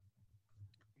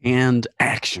And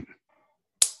action.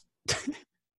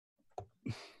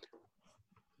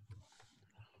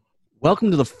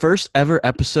 Welcome to the first ever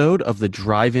episode of the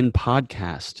Drive-In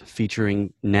Podcast,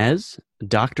 featuring Nez,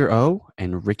 Dr. O,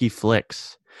 and Ricky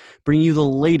Flicks, bringing you the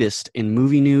latest in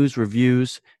movie news,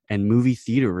 reviews, and movie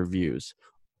theater reviews,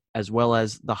 as well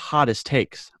as the hottest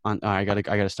takes on. I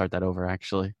gotta start that over.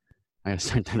 Actually, I gotta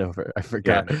start that over. I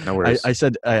forgot. Yeah, no worries. I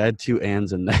said I had two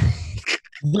ands in there.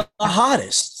 The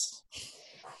hottest.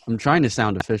 I'm trying to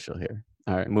sound official here.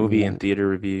 All right, movie and theater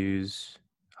reviews,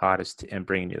 hottest, and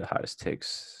bringing you the hottest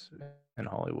takes in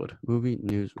Hollywood. Movie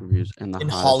news, reviews, and the In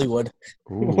hottest. Hollywood.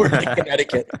 We're in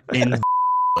Connecticut. In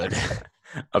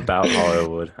About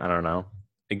Hollywood. I don't know.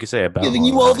 You could say about Giving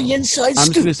you all the inside I'm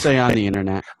just scoop. gonna say on the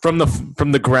internet. from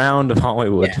the ground of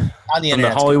Hollywood. Yeah, on the From the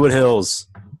internet. Hollywood Hills.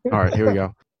 All right, here we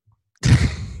go.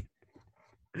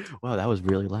 Wow, that was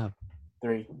really loud.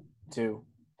 3, 2,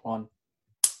 1.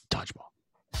 Dodgeball.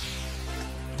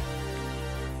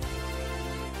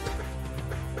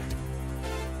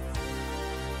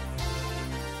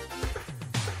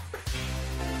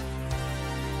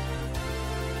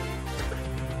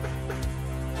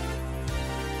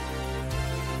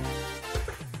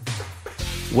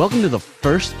 Welcome to the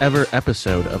first ever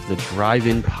episode of the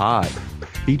Drive-In Pod,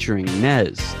 featuring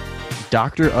Nez,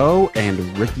 Dr. O, and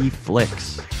Ricky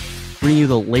Flicks, bringing you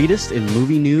the latest in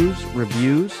movie news,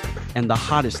 reviews, and the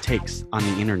hottest takes on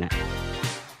the internet.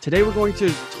 Today we're going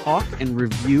to talk and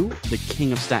review The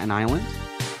King of Staten Island,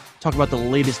 talk about the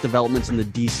latest developments in the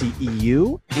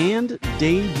DCEU, and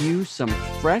debut some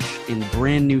fresh and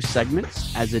brand new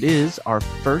segments, as it is our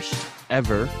first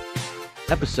ever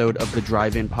episode of the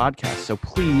Drive-In Podcast. So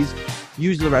please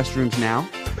use the restrooms now,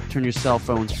 turn your cell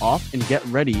phones off, and get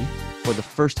ready for the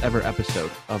first ever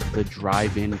episode of the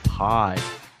Drive-In Pod.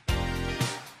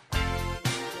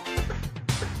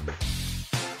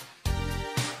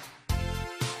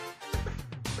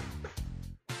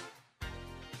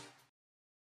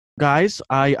 Guys,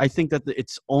 I think that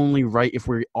it's only right if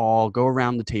we all go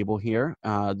around the table here,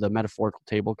 the metaphorical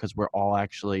table, because we're all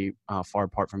actually far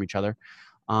apart from each other,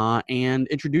 and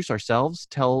introduce ourselves.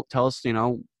 Tell us,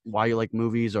 why you like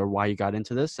movies or why you got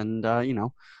into this. And,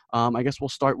 I guess we'll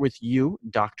start with you,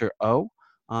 Dr. O.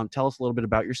 Tell us a little bit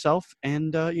about yourself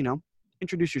and,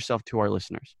 introduce yourself to our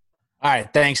listeners. All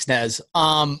right. Thanks, Nez.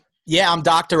 Yeah, I'm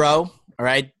Dr. O. All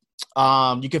right.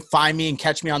 You can find me and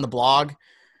catch me on the blog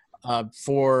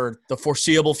for the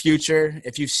foreseeable future.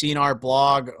 If you've seen our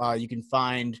blog, you can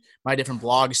find my different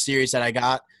blog series that I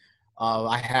got.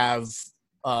 I have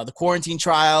the Quarantine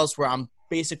Trials, where I'm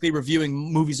basically reviewing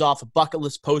movies off a bucket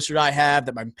list poster I have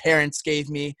that my parents gave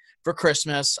me for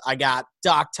Christmas. I got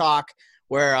Doc Talk,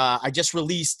 where I just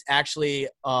released actually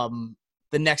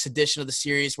the next edition of the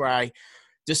series, where I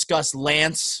discuss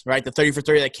Lance, right, the 30 for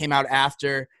 30 that came out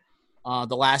after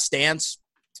The Last Dance.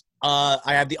 I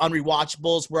have the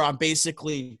Unrewatchables, where I'm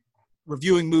basically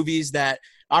reviewing movies that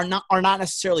are not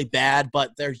necessarily bad,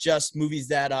 but they're just movies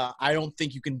that I don't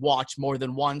think you can watch more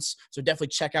than once. So definitely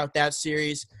check out that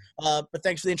series. But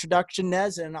thanks for the introduction,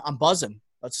 Nez, and I'm buzzing.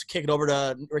 Let's kick it over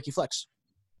to Ricky Flicks.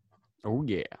 Oh,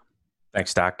 yeah.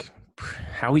 Thanks, Doc.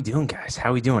 How we doing, guys?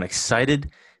 How we doing?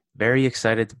 Excited? Very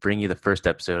excited to bring you the first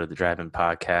episode of the Drive-In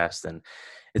Podcast. And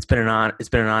it's been an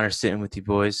honor sitting with you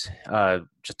boys,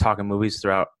 just talking movies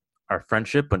throughout our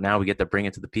friendship, but now we get to bring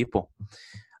it to the people.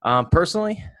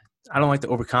 Personally, I don't like to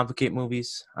overcomplicate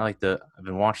movies. I've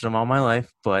been watching them all my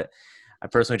life, but I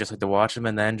personally just like to watch them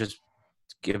and then just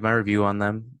give my review on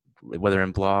them, whether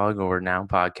in blog or now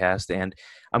podcast. And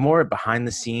I'm more behind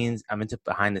the scenes. I'm into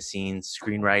behind the scenes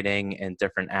screenwriting and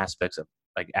different aspects of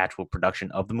like actual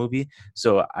production of the movie.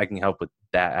 So I can help with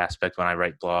that aspect when I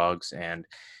write blogs and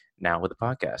now with the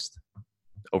podcast.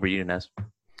 Over to you, Nez.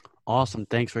 Awesome.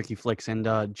 Thanks, Ricky Flicks. And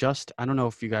I don't know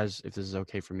if this is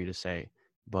okay for me to say,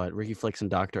 but Ricky Flicks and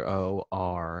Dr. O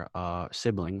are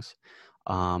siblings.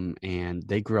 And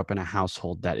they grew up in a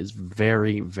household that is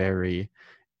very, very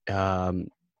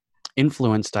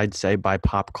influenced, I'd say, by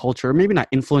pop culture. Maybe not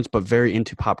influenced, but very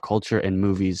into pop culture and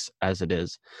movies as it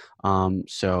is.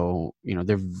 So,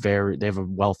 they have a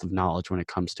wealth of knowledge when it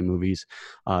comes to movies,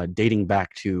 dating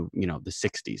back to, the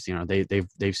 60s.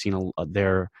 They've seen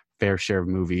their fair share of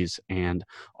movies, and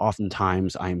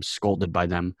oftentimes I am scolded by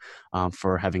them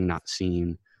for having not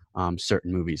seen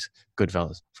certain movies.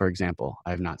 Goodfellas, for example, I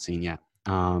have not seen yet.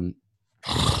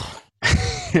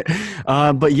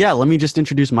 But yeah, let me just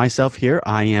introduce myself here.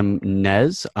 I am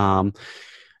Nez.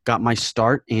 Got my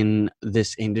start in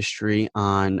this industry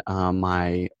on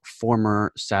my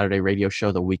former Saturday radio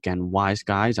show, The Weekend Wise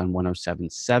Guys, on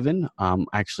 107.7.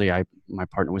 Actually, my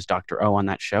partner was Dr. O on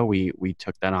that show. We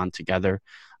took that on together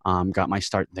Got my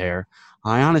start there.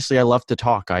 I love to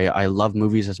talk. I love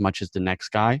movies as much as the next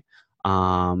guy.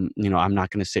 I'm not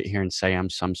going to sit here and say I'm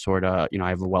some sort of, I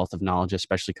have a wealth of knowledge,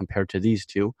 especially compared to these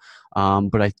two.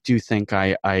 But I do think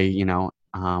I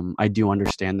do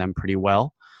understand them pretty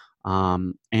well.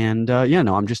 I'm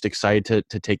just excited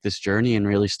to take this journey and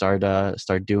really start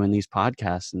doing these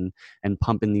podcasts and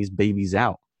pumping these babies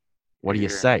out. What do you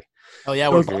say? Oh yeah,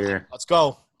 So we're buzzing. Let's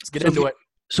go. Let's get into it.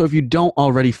 So if you don't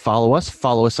already follow us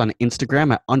on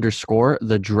Instagram at _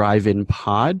 the Drive-In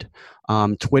Pod,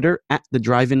 Twitter at the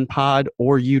Drive-In Pod,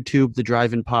 or YouTube the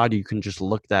Drive-In Pod. You can just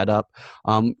look that up.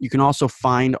 You can also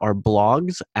find our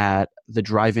blogs at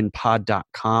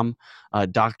thedriveinpod.com.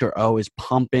 Dr. O is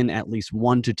pumping at least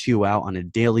 1 to 2 out on a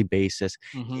daily basis.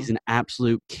 Mm-hmm. He's an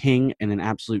absolute king and an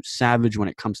absolute savage when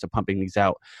it comes to pumping these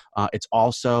out. It's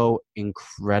also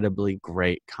incredibly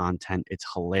great content. It's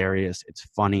hilarious. It's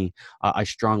funny. I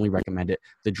strongly recommend it.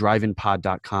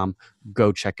 Thedriveinpod.com.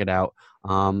 Go check it out.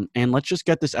 And let's just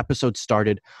get this episode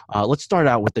started. Let's start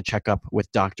out with the checkup with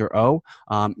Dr. O.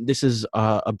 This is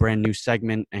a brand new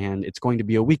segment, and it's going to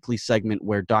be a weekly segment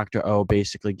where Dr. O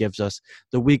basically gives us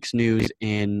the week's news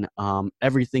in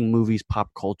everything movies, pop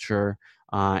culture,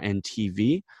 and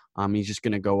TV. He's just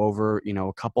going to go over,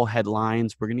 a couple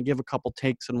headlines. We're going to give a couple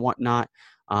takes and whatnot,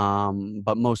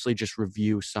 but mostly just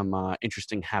review some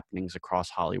interesting happenings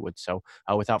across Hollywood. So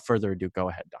without further ado, go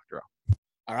ahead, Dr. O.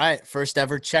 All right, first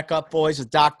ever checkup, boys, with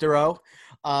Dr. O.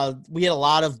 We had a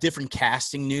lot of different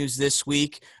casting news this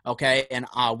week, okay? And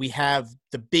we have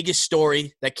the biggest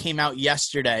story that came out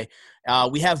yesterday.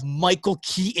 We have Michael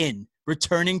Keaton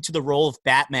returning to the role of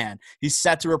Batman. He's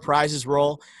set to reprise his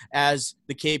role as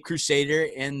the Caped Crusader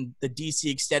in the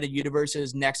DC Extended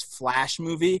Universe's next Flash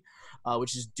movie,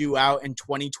 which is due out in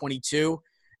 2022.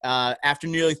 After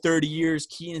nearly 30 years,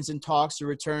 Keaton's in talks to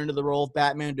return to the role of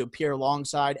Batman to appear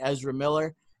alongside Ezra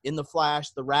Miller in The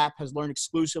Flash. The Wrap has learned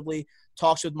exclusively.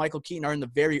 Talks with Michael Keaton are in the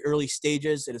very early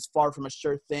stages. It is far from a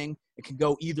sure thing. It can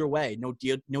go either way.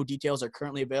 No details are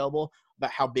currently available about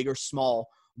how big or small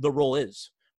the role is.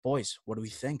 Boys, what do we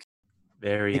think?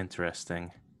 Very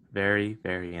interesting. Very,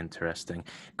 very interesting.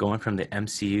 Going from the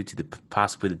MCU to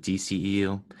possibly the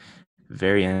DCEU.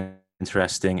 Very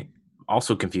interesting.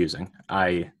 Also confusing.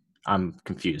 I'm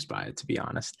confused by it, to be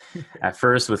honest. At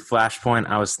first, with Flashpoint,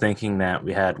 I was thinking that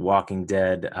we had Walking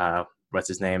Dead. What's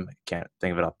his name? I can't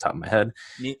think of it off the top of my head.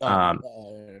 I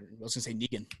was going to say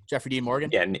Negan. Jeffrey Dean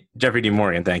Morgan? Yeah, Jeffrey Dean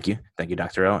Morgan. Thank you. Thank you,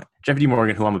 Dr. O. Jeffrey Dean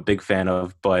Morgan, who I'm a big fan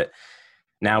of. But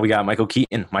now we got Michael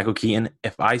Keaton. Michael Keaton,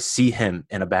 if I see him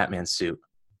in a Batman suit,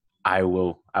 I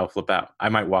will flip out. I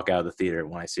might walk out of the theater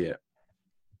when I see it.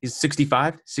 He's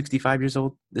 65 years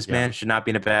old. This man should not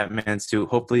be in a Batman suit.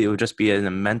 Hopefully it will just be in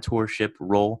a mentorship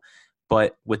role.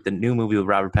 But with the new movie with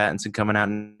Robert Pattinson coming out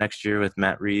next year with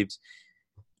Matt Reeves,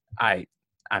 I'm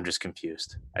just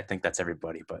confused. I think that's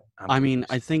everybody, but I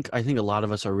think a lot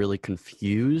of us are really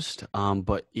confused,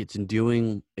 but it's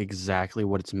doing exactly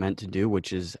what it's meant to do,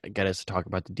 which is get us to talk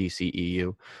about the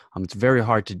DCEU. It's very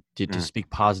hard to speak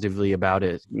positively about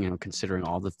it, considering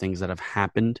all the things that have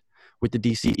happened with the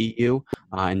DCEU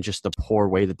and just the poor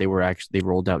way that they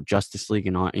rolled out Justice League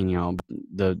and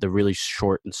the really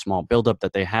short and small buildup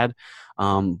that they had.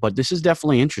 But this is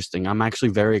definitely interesting. I'm actually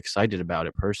very excited about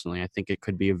it personally. I think it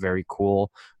could be a very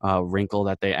cool wrinkle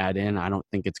that they add in. I don't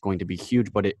think it's going to be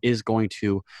huge, but it is going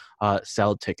to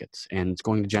sell tickets and it's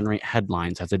going to generate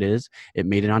headlines as it is. It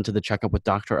made it onto the Checkup with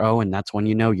Dr. O, and that's when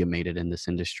you made it in this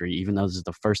industry, even though this is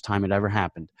the first time it ever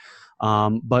happened.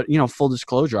 But full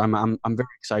disclosure, I'm very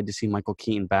excited to see Michael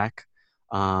Keaton back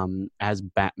as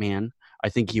Batman. I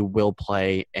think he will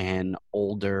play an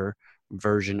older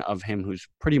version of him who's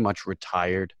pretty much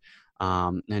retired.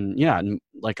 And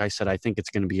like I said, I think it's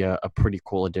going to be a pretty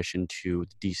cool addition to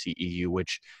the DCEU,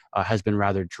 which has been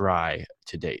rather dry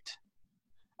to date.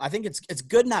 I think it's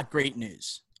good, not great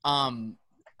news.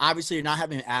 Obviously, you're not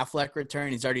having Affleck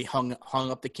return. He's already hung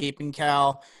up the cape and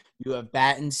cowl. You have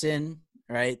Pattinson,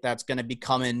 right? That's going to be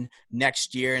coming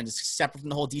next year, and it's separate from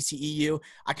the whole DCEU.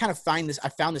 I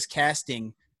found this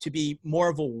casting to be more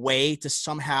of a way to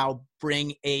somehow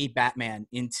bring a Batman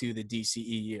into the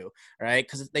DCEU, right?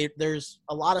 Because there's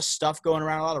a lot of stuff going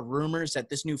around, a lot of rumors that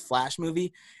this new Flash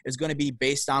movie is going to be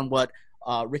based on what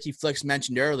Ricky Flicks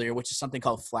mentioned earlier, which is something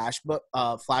called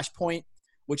Flashpoint,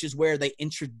 which is where they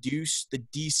introduce the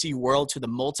DC world to the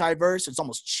multiverse. It's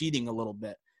almost cheating a little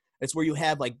bit. It's where you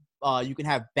have you can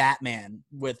have Batman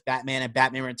with Batman and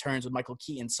Batman Returns with Michael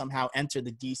Keaton somehow enter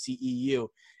the DCEU.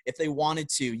 If they wanted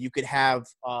to, you could have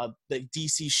the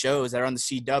DC shows that are on the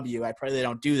CW. I pray they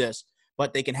don't do this,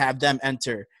 but they can have them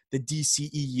enter the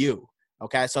DCEU.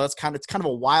 Okay, so it's kind of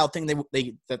a wild thing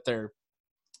that they're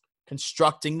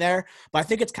constructing there. But I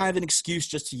think it's kind of an excuse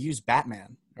just to use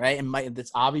Batman, right? And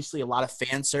it's obviously a lot of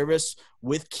fan service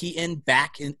with Keaton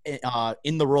back in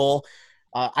the role.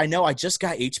 I know I just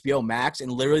got HBO Max, and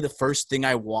literally the first thing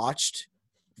I watched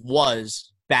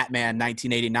was Batman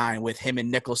 1989 with him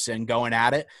and Nicholson going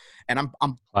at it. And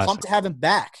I'm pumped to have him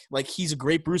back. Like, he's a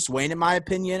great Bruce Wayne in my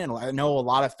opinion, and I know a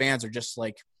lot of fans are just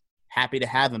like happy to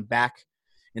have him back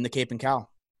in the Cape and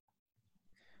Cowl.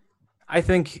 I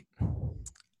think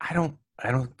I don't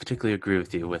particularly agree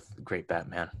with you with great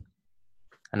Batman.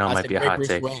 I know it might be a hot Bruce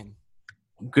take. Wayne.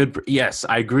 Good. Yes,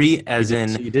 I agree. So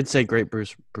you did say great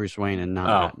Bruce Wayne and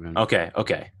not Batman. Okay.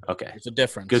 There's a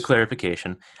difference. Good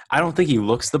clarification. I don't think he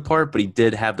looks the part, but he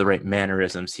did have the right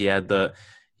mannerisms. He had the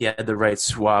right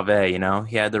suave. You know,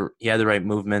 he had the right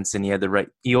movements, and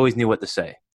he always knew what to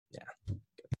say.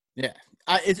 Yeah.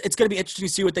 It's going to be interesting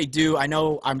to see what they do.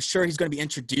 I'm sure he's going to be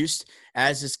introduced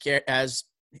as his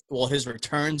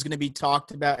return's going to be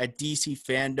talked about at DC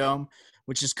Fandom,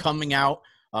 which is coming up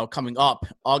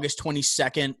August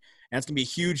 22nd. And it's going to be a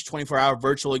huge 24-hour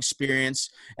virtual experience.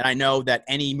 And I know that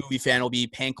any movie fan will be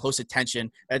paying close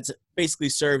attention. It basically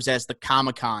serves as the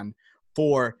Comic-Con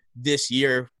for this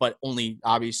year, but only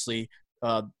obviously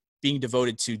being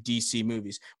devoted to DC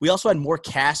movies. We also had more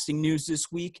casting news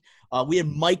this week. We had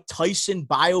Mike Tyson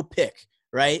biopic,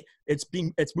 right?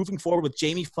 It's moving forward with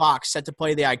Jamie Foxx set to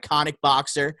play the iconic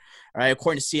boxer. All right,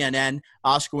 according to CNN,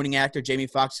 Oscar-winning actor Jamie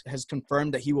Foxx has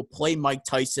confirmed that he will play Mike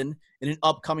Tyson in an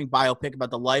upcoming biopic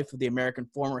about the life of the American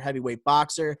former heavyweight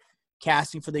boxer.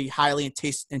 Casting for the highly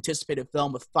anticipated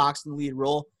film with Foxx in the lead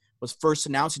role was first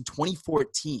announced in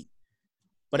 2014.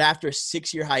 But after a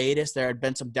 6-year hiatus, there had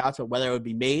been some doubts about whether it would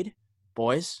be made.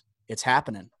 Boys, it's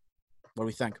happening. What do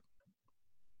we think?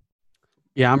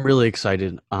 Yeah, I'm really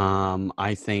excited.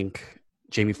 I think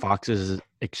Jamie Foxx is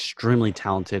extremely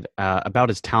talented, about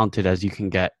as talented as you can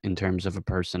get in terms of a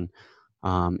person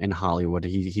in Hollywood.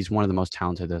 He's one of the most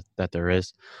talented that there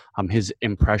is. His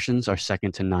impressions are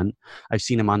second to none. I've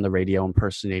seen him on the radio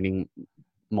impersonating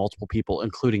multiple people,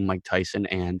 including Mike Tyson,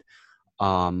 and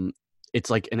it's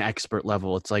like an expert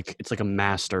level. It's like a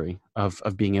mastery of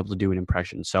being able to do an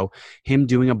impression. So him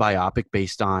doing a biopic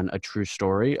based on a true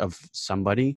story of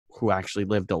somebody who actually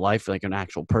lived a life, like an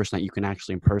actual person that you can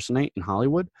actually impersonate in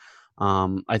Hollywood,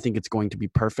 I think it's going to be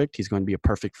perfect. He's going to be a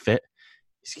perfect fit.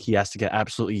 He has to get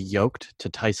absolutely yoked to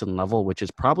Tyson level, which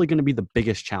is probably going to be the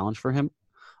biggest challenge for him.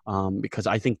 Because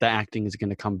I think the acting is going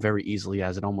to come very easily,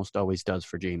 as it almost always does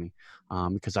for Jamie.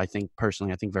 Because I think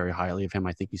very highly of him.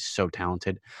 I think he's so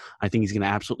talented. I think he's going to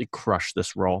absolutely crush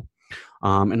this role.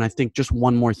 And I think just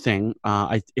one more thing.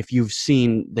 If you've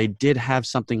seen, they did have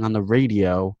something on the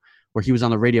radio where he was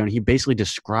on the radio and he basically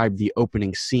described the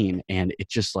opening scene, and it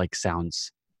just like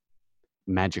sounds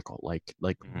magical, like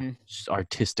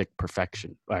artistic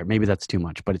perfection. Or maybe that's too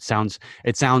much, but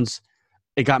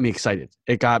it got me excited.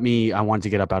 I wanted to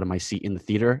get up out of my seat in the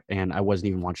theater, and I wasn't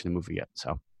even watching the movie yet.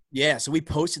 So we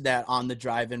posted that on the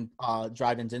Drive-In's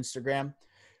Instagram.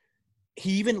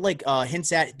 He even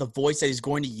hints at the voice that he's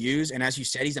going to use, and as you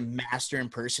said, he's a master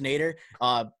impersonator.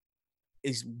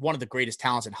 Is one of the greatest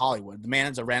talents in Hollywood. The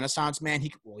man is a Renaissance man.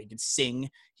 He can sing,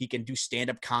 he can do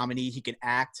stand-up comedy, he can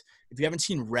act. If you haven't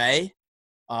seen Ray,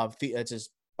 it's his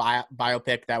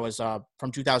biopic that was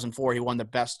from 2004. He won the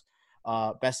best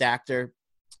actor.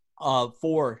 I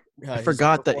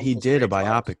forgot that he did a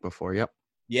biopic before. Yep.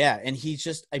 Yeah, and he's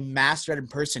just a master at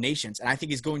impersonations, and I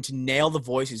think he's going to nail the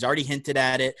voice. He's already hinted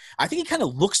at it. I think he kind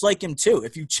of looks like him too.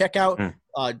 If you check out,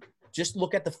 just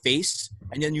look at the face,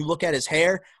 and then you look at his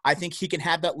hair. I think he can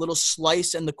have that little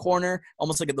slice in the corner,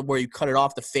 almost like where you cut it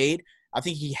off the fade. I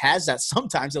think he has that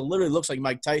sometimes. It literally looks like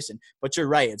Mike Tyson. But you're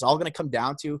right. It's all going to come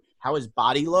down to how his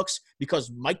body looks, because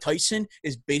Mike Tyson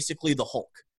is basically the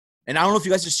Hulk. And I don't know if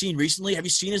you guys have seen recently. Have you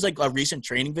seen his recent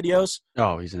training videos?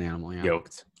 Oh, he's an animal. Yeah.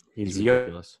 Yoked. He's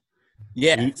ridiculous.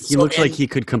 Yeah. He looks like he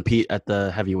could compete at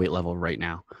the heavyweight level right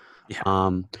now. Yeah.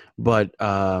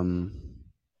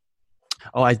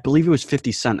 I believe it was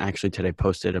 50 Cent actually today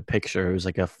posted a picture. It was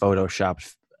like a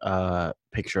photoshopped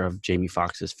picture of Jamie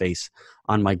Foxx's face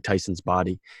on Mike Tyson's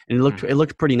body, and it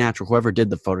looked pretty natural. Whoever did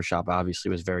the Photoshop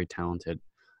obviously was very talented.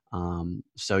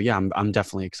 So yeah, I'm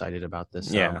definitely excited about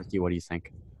this. Yeah. Ricky, what do you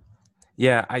think?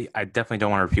 Yeah, I definitely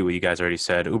don't want to repeat what you guys already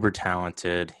said. Uber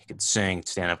talented. He could sing,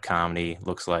 stand-up comedy,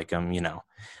 looks like him,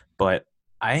 But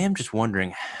I am just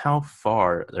wondering how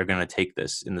far they're going to take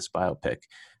this in this biopic.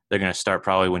 They're going to start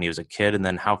probably when he was a kid, and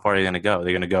then how far are they going to go?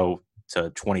 They're going to go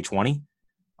to 2020?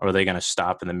 Or are they going to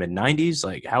stop in the mid-90s?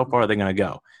 Like, how far are they going to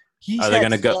go? Are they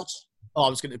going to go? Oh, I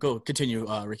was going to go continue,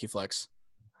 Ricky Flex.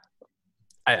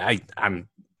 I'm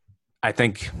I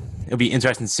think it'll be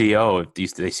interesting to see.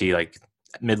 If they see like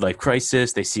midlife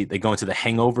crisis. They go into The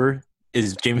Hangover.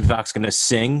 Is Jamie Foxx going to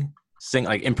sing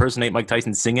like impersonate Mike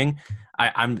Tyson singing?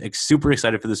 I'm super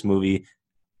excited for this movie.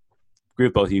 Agree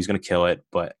with both of you. He's going to kill it,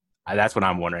 but that's what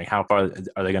I'm wondering. How far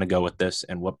are they going to go with this,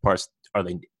 and what parts are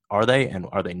they and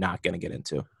are they not going to get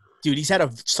into? Dude, he's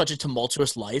had such a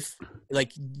tumultuous life.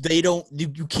 Like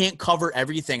you can't cover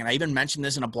everything. And I even mentioned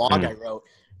this in a blog I wrote.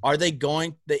 Are they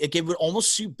going? It would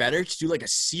almost suit better to do like a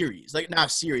series, like not a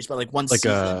series, but like one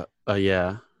season.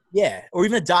 Yeah, or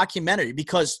even a documentary.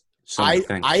 Because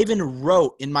I even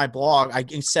wrote in my blog, I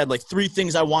said like 3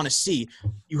 things I want to see.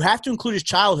 You have to include his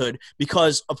childhood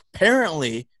because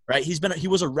apparently, right? He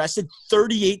was arrested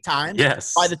 38 times.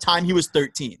 Yes. By the time he was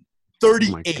 13. 38.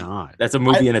 Oh my God. That's a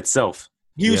movie in itself.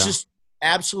 He was just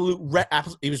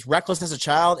he was reckless as a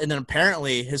child, and then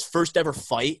apparently his first ever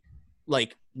fight,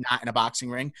 like not in a boxing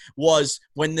ring, was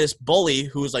when this bully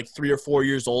who was like 3 or 4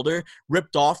 years older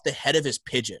ripped off the head of his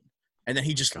pigeon, and then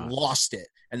he just lost it,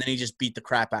 and then he just beat the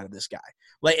crap out of this guy.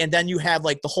 Like, and then you have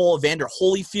like the whole Evander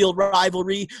Holyfield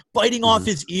rivalry, biting off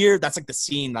his ear. That's like the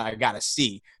scene that I gotta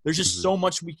see. There's just so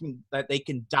much that they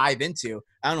can dive into.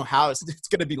 I don't know how it's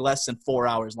going to be less than 4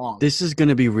 hours long. This is going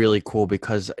to be really cool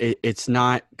because it's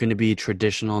not going to be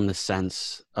traditional in the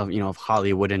sense of, of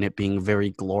Hollywood and it being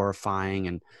very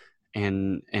glorifying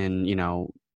and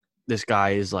this guy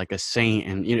is like a saint,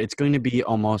 and it's going to be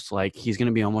almost like he's going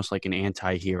to be almost like an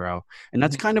anti-hero, and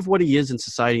that's kind of what he is in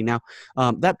society now.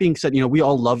 That being said, we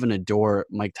all love and adore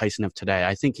Mike Tyson of today.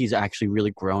 I think he's actually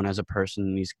really grown as a person,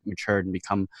 and he's matured and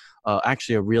become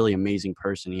actually a really amazing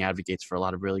person. He advocates for a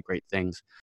lot of really great things.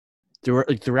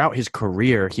 Throughout his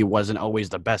career, he wasn't always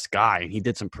the best guy, and he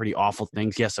did some pretty awful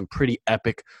things. He has some pretty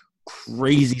epic,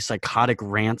 crazy, psychotic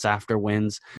rants after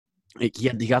wins.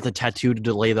 He got the tattoo to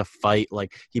delay the fight.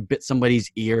 Like, he bit somebody's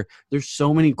ear. There's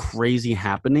so many crazy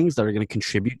happenings that are going to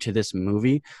contribute to this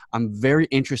movie. I'm very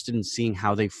interested in seeing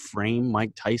how they frame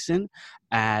Mike Tyson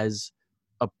as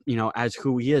as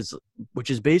who he is, which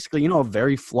is basically, a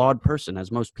very flawed person,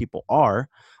 as most people are.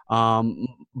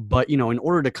 But in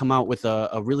order to come out with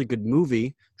a really good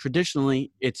movie,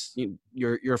 traditionally it's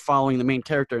you're following the main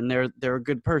character and they're a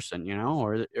good person,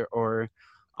 or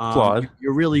flawed.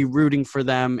 You're really rooting for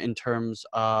them in terms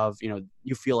of,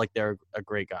 you feel like they're a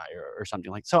great guy or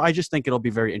something like. So I just think it'll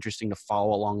be very interesting to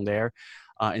follow along there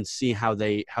and see how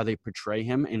they portray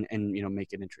him and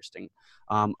make it interesting.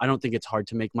 I don't think it's hard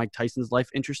to make Mike Tyson's life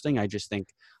interesting. I just think,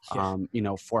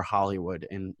 for Hollywood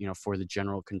and, for the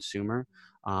general consumer,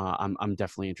 I'm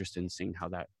definitely interested in seeing how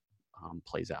that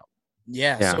plays out.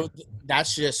 Yeah, so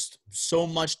that's just so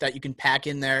much that you can pack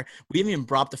in there. We haven't even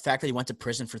brought up the fact that he went to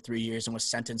prison for 3 years and was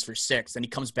sentenced for 6. Then he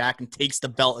comes back and takes the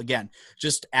belt again.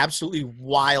 Just absolutely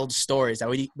wild stories that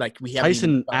we have.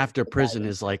 Tyson after prison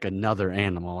is like another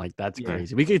animal. Like, that's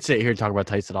crazy. We could sit here and talk about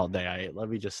Tyson all day. Let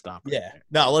me just stop.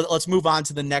 No, let's move on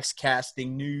to the next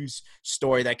casting news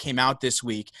story that came out this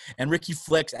week. And Ricky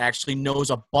Flicks actually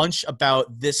knows a bunch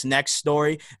about this next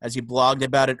story, as he blogged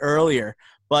about it earlier.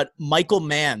 But Michael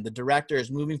Mann, the director, is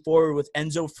moving forward with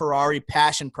Enzo Ferrari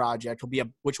Passion Project,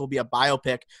 which will be a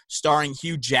biopic starring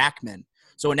Hugh Jackman.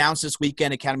 So announced this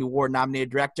weekend, Academy Award nominated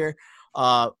director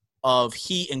of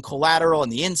Heat and Collateral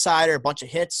and The Insider, a bunch of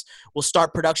hits, will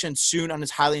start production soon on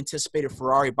his highly anticipated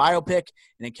Ferrari biopic.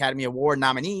 An Academy Award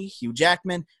nominee, Hugh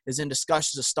Jackman, is in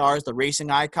discussions to star as the racing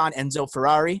icon Enzo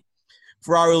Ferrari.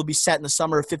 Ferrari will be set in the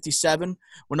summer of 1957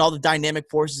 when all the dynamic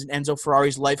forces in Enzo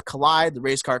Ferrari's life collide. The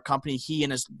race car company he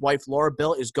and his wife Laura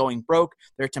built is going broke.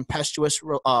 Their tempestuous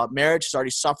marriage has already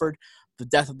suffered the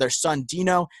death of their son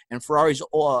Dino and Ferrari's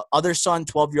other son,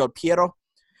 12-year-old Piero.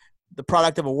 The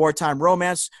product of a wartime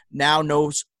romance now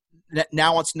wants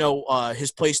to know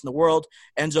his place in the world.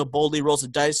 Enzo boldly rolls the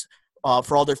dice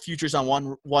for all their futures on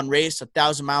one race,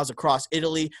 1,000 miles across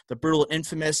Italy. The brutal and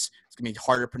infamous, it's going to be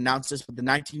harder to pronounce this, but the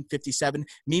 1957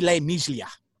 Mille Miglia.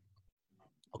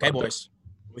 Okay, boys.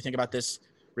 What do we think about this?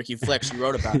 Ricky Flicks, you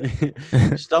wrote about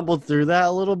it. Stumbled through that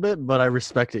a little bit, but I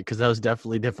respect it because that was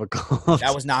definitely difficult.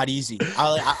 That was not easy.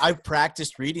 I've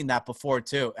practiced reading that before,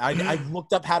 too. I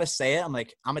looked up how to say it. I'm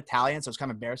like, I'm Italian, so it's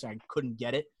kind of embarrassing. I couldn't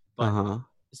get it, but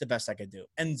it's the best I could do.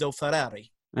 Enzo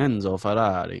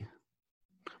Ferrari.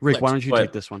 Rick, why don't you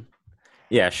take this one?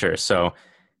 Yeah, sure. So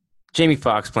Jamie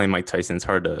Foxx playing Mike Tyson, it's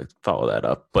hard to follow that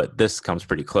up, but this comes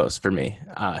pretty close for me.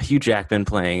 Hugh Jackman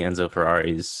playing Enzo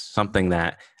Ferrari is something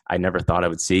that I never thought I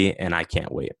would see, and I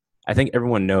can't wait. I think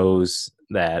everyone knows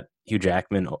that Hugh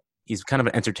Jackman, he's kind of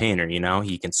an entertainer,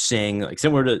 He can sing, like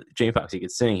similar to Jamie Foxx. He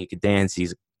could sing, he could dance.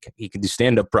 He's he could do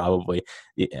stand up probably.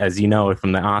 As you know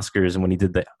from the Oscars, and when he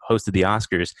hosted the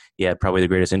Oscars, he had probably the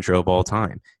greatest intro of all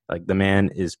time. Like, the man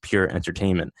is pure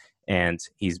entertainment, and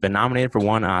he's been nominated for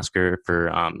one Oscar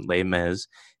for Les Mis,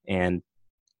 and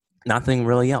nothing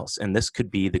really else. And this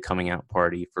could be the coming out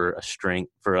party for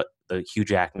the Hugh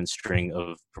Jackman string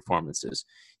of performances.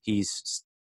 He's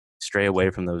stray away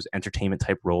from those entertainment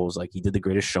type roles, like he did The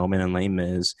Greatest Showman and Les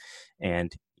Mis,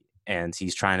 and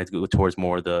he's trying to go towards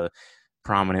more the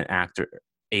prominent actor,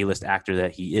 A-list actor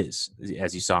that he is,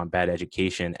 as you saw in Bad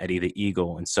Education, Eddie the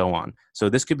Eagle, and so on. So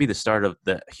this could be the start of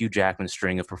the Hugh Jackman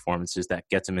string of performances that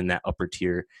gets him in that upper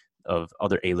tier of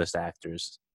other A-list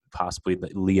actors, possibly the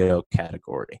Leo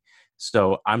category.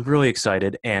 So I'm really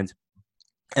excited. And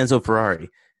Enzo Ferrari,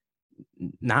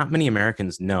 not many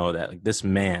Americans know that, like, this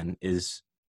man is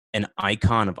an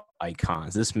icon of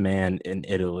icons. This man in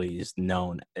Italy is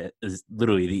known as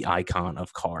literally the icon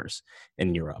of cars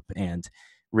in Europe. And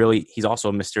really, he's also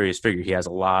a mysterious figure. He has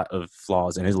a lot of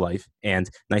flaws in his life. And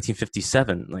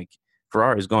 1957, like,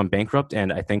 Ferrari is going bankrupt.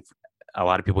 And I think a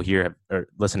lot of people here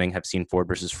listening have seen Ford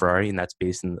versus Ferrari, and that's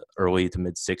based in the early to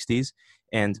mid 60s.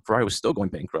 And Ferrari was still going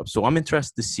bankrupt. So I'm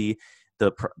interested to see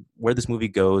where this movie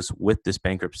goes with this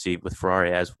bankruptcy with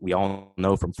Ferrari, as we all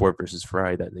know from Ford versus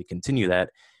Ferrari that they continue that.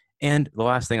 And the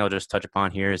last thing I'll just touch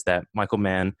upon here is that Michael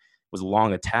Mann was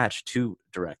long attached to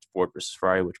direct Ford versus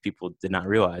Ferrari, which people did not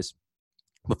realize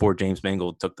before James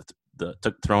Mangold took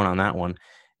the throne on that one.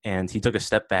 And he took a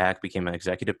step back, became an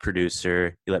executive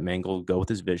producer. He let Mangold go with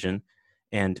his vision.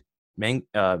 And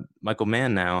Michael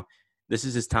Mann now, this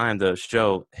is his time to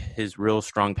show his real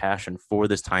strong passion for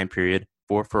this time period,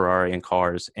 for Ferrari and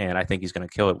cars. And I think he's going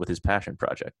to kill it with his passion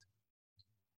project.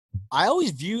 I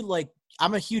always viewed, like,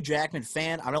 I'm a Hugh Jackman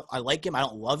fan. I like him. I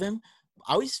don't love him.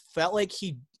 I always felt like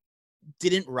he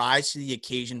didn't rise to the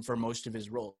occasion for most of his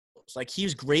roles. Like, he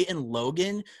was great in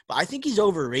Logan, but I think he's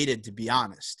overrated, to be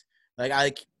honest.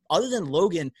 Other than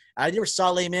Logan, I never saw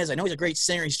Les Mis. I know he's a great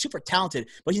singer. He's super talented,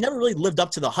 but he's never really lived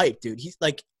up to the hype, dude. He's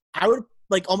like, I would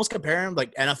like almost compare him,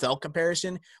 like NFL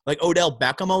comparison, like Odell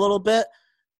Beckham a little bit.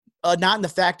 Not in the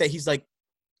fact that he's like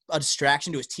a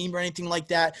distraction to his team or anything like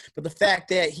that, but the fact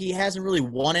that he hasn't really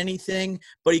won anything,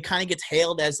 but he kind of gets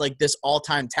hailed as like this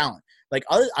all-time talent. Like,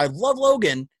 I love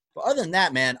Logan, but other than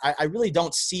that, man, I really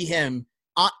don't see him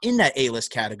in that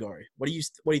A-list category. What do you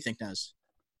think, Nez?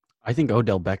 I think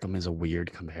Odell Beckham is a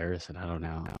weird comparison. I don't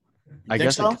know. I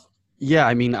guess so. Yeah,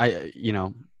 I mean,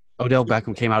 Odell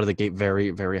Beckham came out of the gate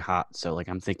very, very hot. So, like,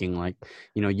 I'm thinking, like,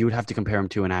 you would have to compare him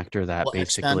to an actor that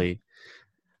basically,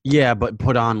 yeah, but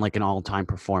put on like an all-time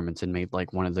performance and made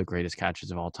like one of the greatest catches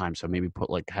of all time. So maybe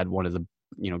had one of the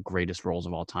greatest roles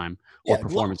of all time or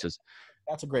performances.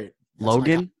 That's a great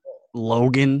Logan.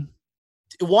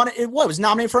 It was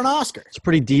nominated for an Oscar. It's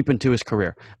pretty deep into his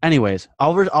career. Anyways,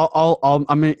 I'm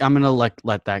gonna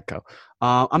let that go.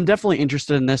 I'm definitely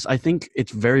interested in this. I think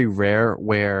it's very rare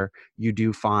where you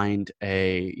do find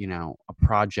a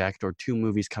project or two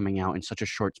movies coming out in such a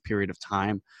short period of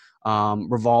time,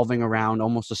 revolving around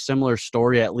almost a similar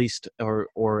story, at least,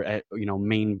 or at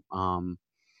main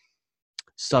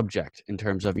subject in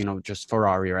terms of just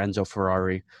Ferrari or Enzo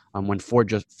Ferrari, when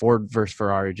Ford versus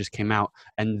Ferrari just came out,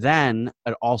 and then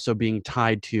it also being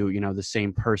tied to the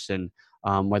same person,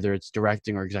 whether it's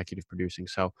directing or executive producing.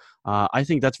 So I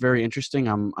think that's very interesting.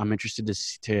 I'm interested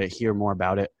to hear more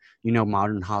about it.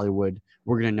 Modern Hollywood,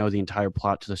 we're gonna know the entire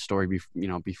plot to the story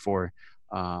before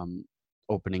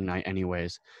opening night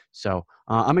anyways. So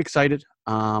I'm excited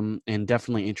and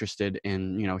definitely interested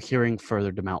in hearing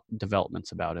further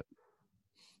developments about it.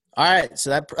 All right, so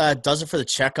that does it for the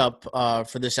checkup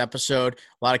for this episode.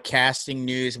 A lot of casting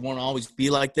news. It won't always be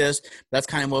like this. That's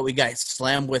kind of what we got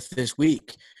slammed with this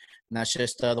week, and that's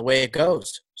just the way it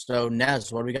goes. So,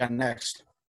 Nez, what do we got next?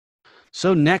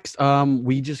 So next,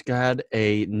 we just got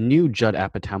a new Judd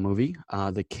Apatow movie,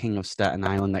 The King of Staten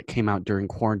Island, that came out during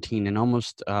quarantine in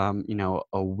almost, a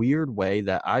weird way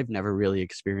that I've never really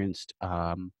experienced,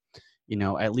 at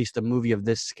least a movie of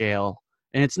this scale.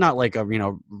 And it's not like a,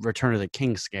 Return of the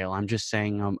King scale. I'm just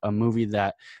saying a movie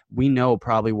that we know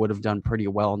probably would have done pretty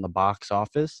well in the box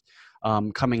office,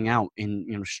 coming out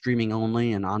in, streaming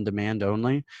only and on demand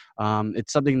only.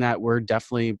 It's something that we're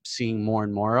definitely seeing more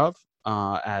and more of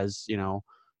as,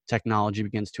 technology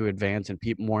begins to advance and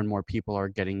more and more people are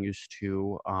getting used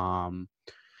to,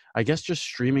 I guess, just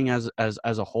streaming as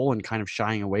a whole and kind of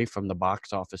shying away from the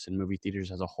box office and movie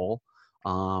theaters as a whole.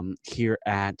 Here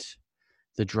at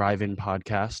the Drive-In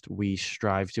podcast, we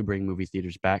strive to bring movie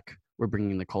theaters back. We're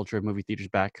bringing the culture of movie theaters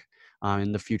back.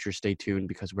 In the future, stay tuned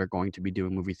because we're going to be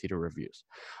doing movie theater reviews.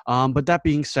 But that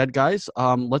being said, guys,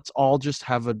 let's all just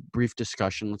have a brief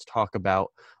discussion. Let's talk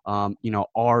about,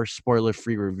 our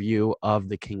spoiler-free review of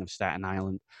The King of Staten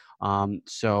Island.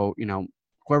 So,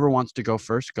 whoever wants to go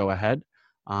first, go ahead.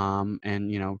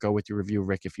 And go with your review,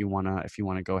 Rick, if you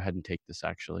wanna go ahead and take this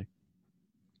actually.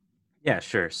 Yeah,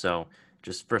 sure. So,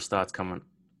 just first thoughts coming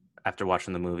after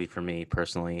watching the movie for me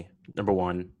personally. Number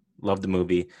one, loved the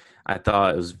movie. I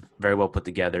thought it was very well put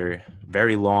together,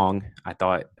 very long. I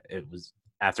thought it was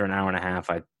after an hour and a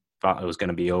half. I thought it was going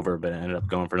to be over, but it ended up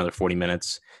going for another 40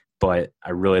 minutes. But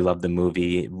I really loved the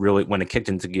movie. Really, when it kicked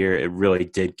into gear, it really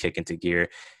did kick into gear,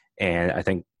 and I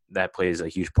think that plays a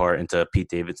huge part into Pete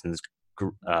Davidson's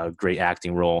great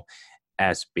acting role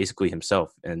as basically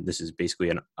himself. And this is basically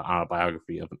an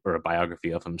autobiography or a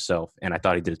biography of himself. And I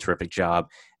thought he did a terrific job.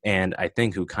 And I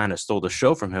think who kind of stole the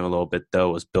show from him a little bit,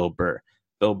 though, was Bill Burr.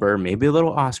 Bill Burr, maybe a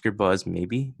little Oscar buzz,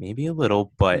 maybe a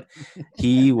little, but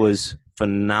he was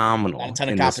phenomenal Not a ton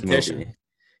of in this competition. movie.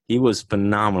 He was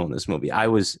phenomenal in this movie. I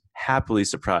was happily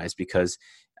surprised because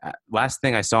last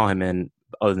thing I saw him in,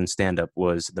 other than stand-up,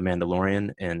 was The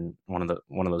Mandalorian in one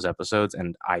of those episodes,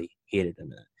 and I hated him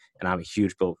in it. And I'm a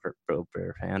huge Bill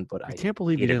Burr fan, but I can't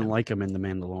believe you hated didn't him. like him in The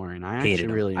Mandalorian. I Hated actually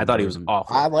him. really I thought he enjoyed was him.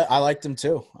 awful. I liked him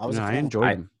too. I was a I fan. enjoyed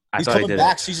him. I He's thought he coming did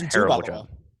back a season 2, by terrible the way. job.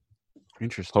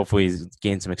 Interesting. Hopefully he's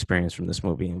gained some experience from this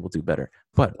movie and will do better.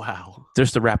 But Wow.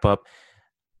 just to wrap up,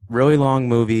 really long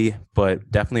movie,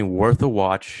 but definitely worth a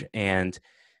watch. And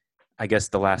I guess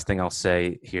the last thing I'll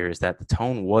say here is that the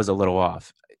tone was a little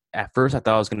off. At first, I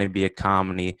thought it was going to be a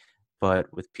comedy, but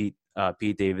with Pete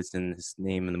Davidson, his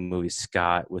name in the movie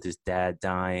Scott, with his dad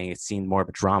dying, it seemed more of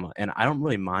a drama. And I don't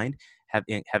really mind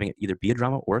having it either be a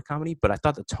drama or a comedy, but I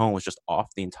thought the tone was just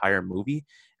off the entire movie.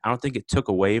 I don't think it took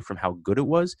away from how good it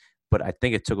was, but I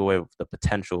think it took away the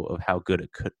potential of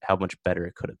how much better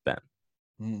it could have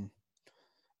been.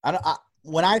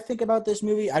 When I think about this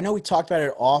movie, I know we talked about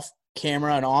it off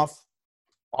camera and off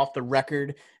the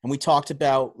record, and we talked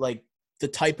about like the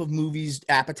type of movies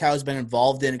Apatow has been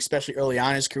involved in, especially early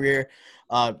on in his career.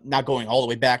 Not going all the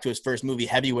way back to his first movie,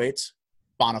 Heavyweights,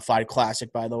 bona fide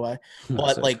classic, by the way.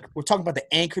 But like we're talking about the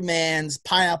Anchormans,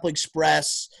 Pineapple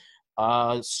Express,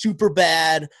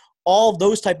 Superbad, all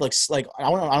those type like I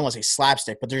don't want to say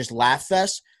slapstick, but they're just laugh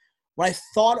fest. When I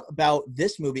thought about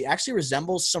this movie, it actually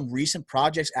resembles some recent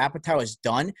projects Apatow has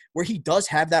done where he does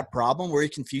have that problem where he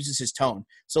confuses his tone.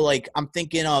 So, like, I'm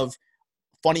thinking of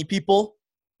Funny People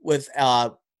with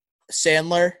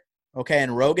Sandler,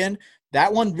 and Rogan.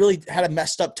 That one really had a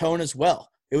messed up tone as well.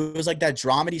 It was like that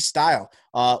dramedy style.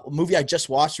 A movie I just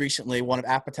watched recently, one of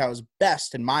Apatow's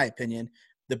best, in my opinion,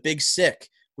 The Big Sick,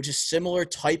 which is similar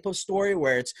type of story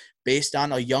where it's based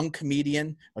on a young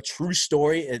comedian, a true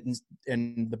story.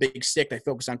 In The Big Sick, they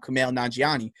focus on Kumail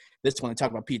Nanjiani. This one, they talk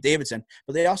about Pete Davidson.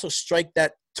 But they also strike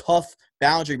that tough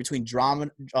boundary between drama,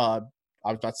 I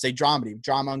was about to say dramedy,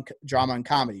 drama and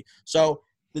comedy. So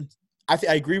I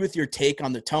agree with your take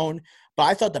on the tone, but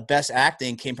I thought the best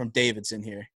acting came from Davidson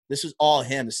here. This was all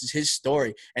him. This is his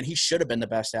story, and he should have been the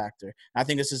best actor. I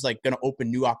think this is like going to open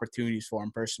new opportunities for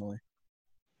him personally.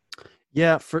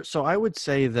 Yeah, so I would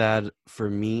say that for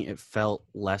me, it felt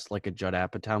less like a Judd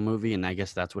Apatow movie, and I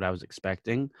guess that's what I was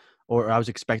expecting. Or I was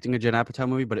expecting a Judd Apatow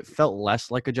movie, but it felt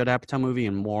less like a Judd Apatow movie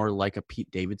and more like a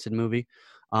Pete Davidson movie,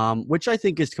 which I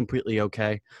think is completely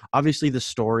okay. Obviously, the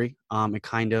story,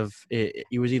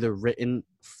 it was either written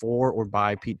for or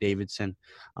by Pete Davidson,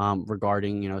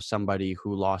 regarding somebody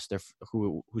who lost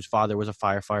whose father was a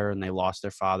firefighter and they lost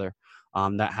their father.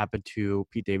 That happened to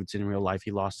Pete Davidson in real life.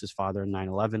 He lost his father in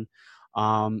 9/11.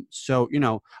 So,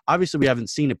 obviously we haven't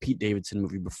seen a Pete Davidson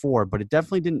movie before, but it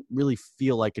definitely didn't really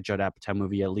feel like a Judd Apatow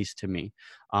movie, at least to me.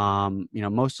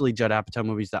 Mostly Judd Apatow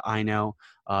movies that I know,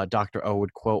 Dr. O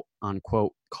would quote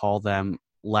unquote call them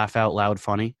laugh out loud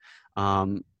funny.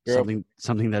 Something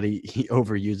that he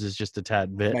overuses just a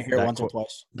tad bit. I hear it once or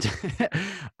twice.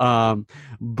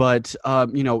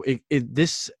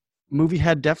 This movie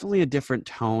had definitely a different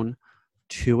tone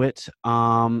to it.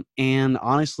 And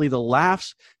honestly, the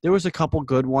laughs, there was a couple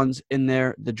good ones in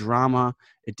there. The drama,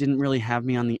 it didn't really have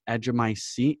me on the edge of my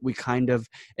seat.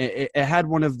 It had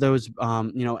one of those,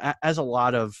 as a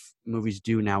lot of movies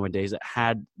do nowadays, it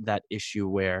had that issue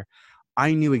where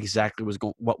I knew exactly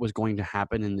what was going to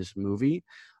happen in this movie,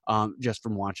 just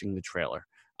from watching the trailer.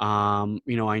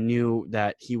 I knew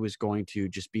that he was going to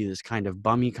just be this kind of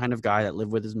bummy kind of guy that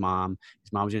lived with his mom.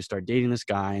 His mom was going to start dating this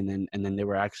guy, and then they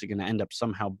were actually going to end up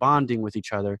somehow bonding with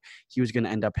each other. He was going to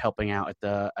end up helping out at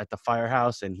the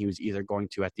firehouse, and he was either going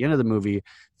to, at the end of the movie,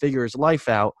 figure his life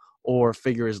out, or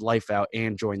figure his life out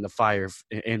and join the fire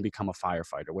and become a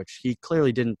firefighter, which he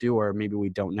clearly didn't do, or maybe we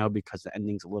don't know because the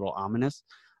ending's a little ominous.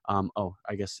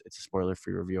 I guess it's a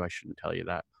spoiler-free review. I shouldn't tell you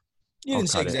that. You didn't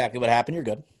say exactly what happened. You're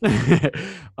good.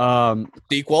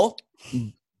 Sequel?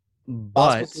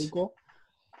 But sequel?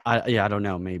 I don't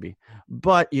know, maybe.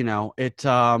 But,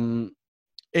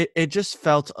 it just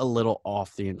felt a little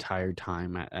off the entire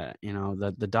time.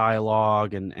 The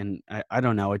dialogue and I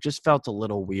don't know. It just felt a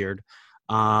little weird.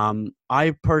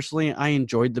 I personally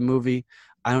enjoyed the movie.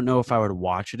 I don't know if I would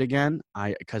watch it again.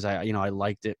 Because I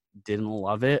liked it, didn't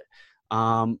love it.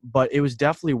 But it was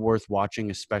definitely worth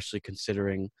watching, especially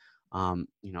considering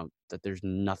that there's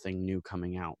nothing new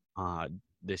coming out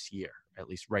this year, at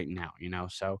least right now.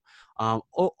 So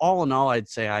all in all, I'd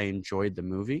say I enjoyed the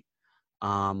movie.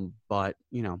 But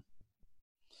 0%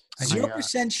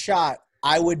 shot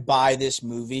I would buy this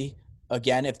movie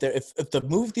again if the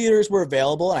movie theaters were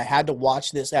available and I had to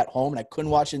watch this at home and I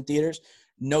couldn't watch it in theaters.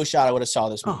 No shot I would have saw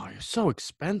this movie. Oh, you're so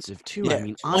expensive too. Yeah, I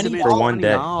mean, on demand for one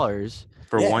day. $20.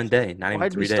 For one day, not even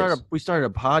 3 days. We started a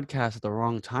podcast at the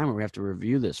wrong time where we have to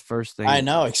review this first thing. I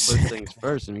know, exactly. First things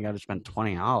first, and we got to spend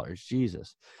 $20.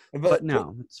 Jesus. But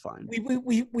no, it's fine. We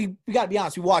got to be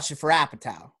honest. We watched it for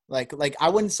Apatow. Like I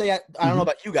wouldn't say I don't know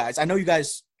about you guys. I know you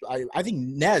guys. I think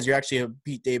Nez, you're actually a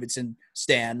Pete Davidson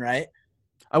stan, right?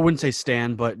 I wouldn't say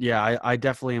stan, but yeah, I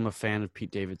definitely am a fan of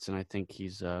Pete Davidson. I think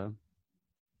he's cool.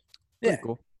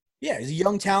 Yeah, he's a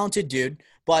young, talented dude,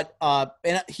 but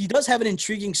and he does have an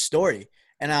intriguing story.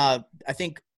 And I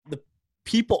think the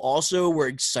people also were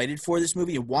excited for this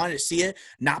movie and wanted to see it,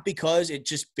 not because it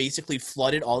just basically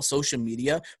flooded all social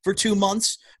media for 2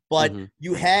 months, but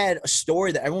you had a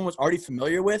story that everyone was already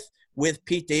familiar with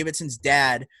Pete Davidson's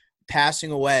dad passing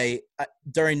away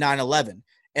during 9/11.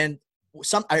 And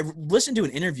I listened to an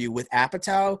interview with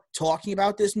Apatow talking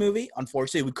about this movie.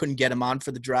 Unfortunately, we couldn't get him on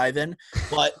for the drive-in,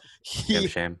 but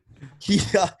he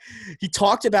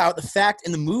talked about the fact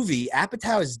in the movie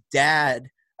Apatow's dad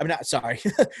 –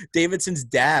 Davidson's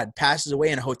dad passes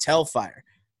away in a hotel fire.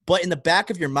 But in the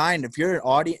back of your mind, if you're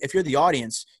the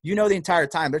audience, the entire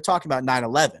time they're talking about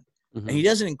 9/11. And he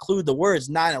doesn't include the words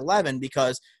 9/11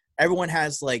 because everyone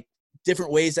has like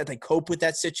different ways that they cope with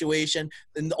that situation.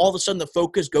 And all of a sudden the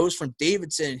focus goes from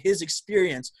Davidson, his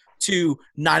experience, to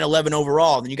 9/11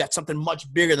 overall. Then you got something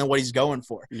much bigger than what he's going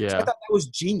for. Yeah. So I thought that was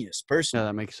genius, personally. Yeah,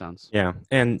 that makes sense. Yeah.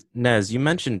 And Nez, you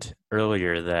mentioned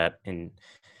earlier that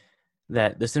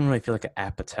this didn't really feel like an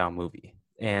Apatow movie.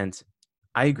 And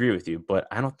I agree with you, but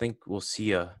I don't think we'll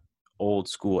see a old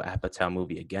school Apatow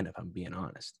movie again, if I'm being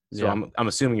honest. So yeah. I'm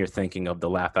assuming you're thinking of the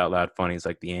laugh out loud funnies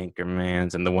like the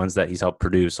Anchormans and the ones that he's helped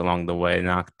produce along the way,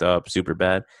 Knocked Up,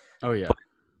 Superbad. Oh yeah. But,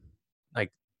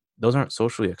 those aren't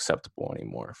socially acceptable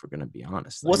anymore, if we're going to be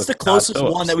honest. What's the closest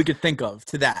one that we could think of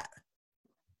to that?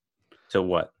 To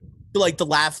what? Like the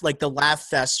laugh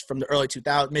fest from the early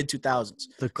 2000s, mid 2000s.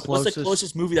 What's the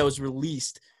closest movie that was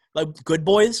released? Like Good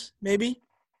Boys, maybe?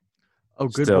 Oh,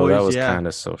 Good Boys, that was yeah. kind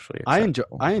of socially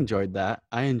acceptable. I enjoyed that.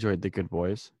 I enjoyed the Good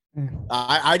Boys.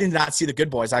 I did not see the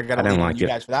Good Boys. I got to lean on you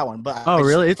guys for that one. But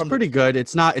really? It's pretty good.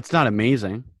 It's not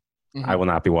amazing. I will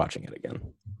not be watching it again.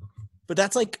 But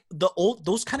that's like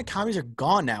those kind of comedies are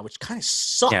gone now, which kind of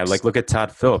sucks. Yeah, look at Todd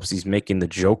Phillips. He's making the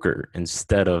Joker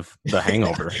instead of the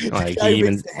Hangover.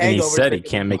 He said he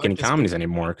can't make any comedies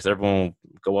anymore because everyone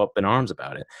will go up in arms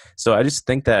about it. So I just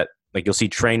think that you'll see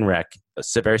Trainwreck,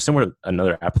 very similar to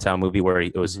another Apatow movie where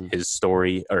it was his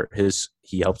story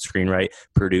he helped screenwrite,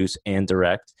 produce, and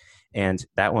direct. And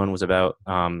that one was about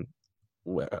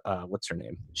what's her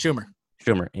name? Schumer,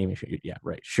 Amy Schumer. Yeah,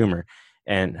 right, Schumer.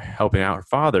 And helping out her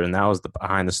father, and that was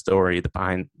the story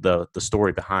behind the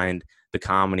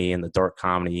comedy and the dark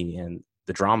comedy and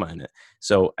the drama in it.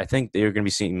 So I think they're going to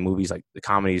be seeing movies like the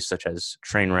comedies such as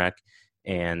Trainwreck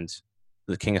and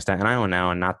The King of Staten Island now,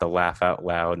 and not the laugh out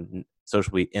loud,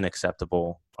 socially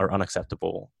unacceptable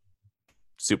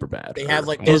Superbad. They have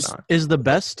is the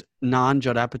best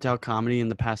non-Judd Apatow comedy in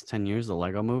the past 10 years the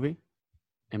Lego Movie?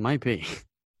 It might be.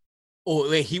 Oh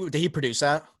wait, did he produce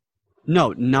that?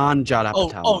 No, non-Judd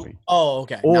Apatow movie. Oh,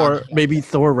 okay. Or maybe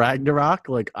Thor Ragnarok.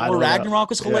 Ragnarok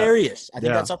was hilarious. I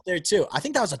think that's up there too. I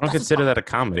think that was. I don't consider that a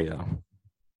comedy though.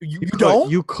 You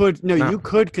don't? You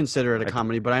could consider it a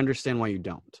comedy, but I understand why you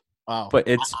don't. Wow. But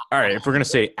it's all right. If we're gonna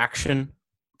say action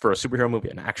for a superhero movie,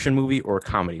 an action movie or a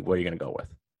comedy, what are you gonna go with?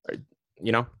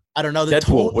 I don't know.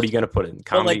 Deadpool. What are you gonna put in?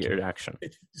 Comedy or action?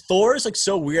 Thor is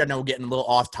so weird. I know we're getting a little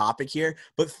off topic here,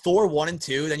 but Thor 1 and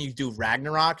 2. Then you do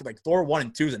Ragnarok. Like Thor 1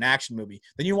 and 2 is an action movie.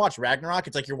 Then you watch Ragnarok.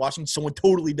 It's like you're watching someone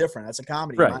totally different. That's a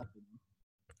comedy. Right.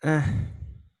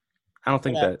 I don't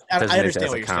think Yeah, that I designates it understand as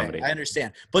what a you're comedy. saying. I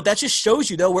understand. But that just shows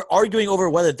you, though, we're arguing over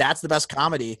whether that's the best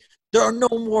comedy. There are no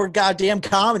more goddamn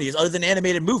comedies other than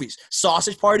animated movies.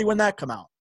 Sausage Party, when that come out?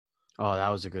 Oh, that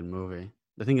was a good movie.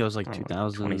 I think it was like I don't know,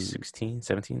 2000. 2016,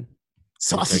 17.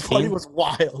 Sausage 2013? Party was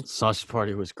wild. Sausage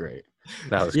Party was great.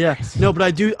 That was Yeah, crazy. no, but I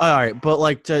do. All right, but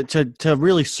like to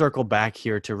really circle back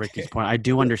here to Ricky's point, I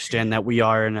do understand that we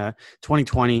are in a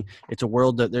 2020. It's a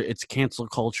world that it's cancel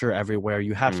culture everywhere.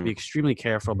 You have to be extremely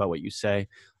careful about what you say,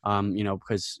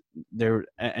 because there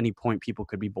at any point people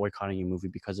could be boycotting a movie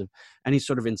because of any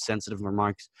sort of insensitive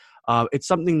remarks. It's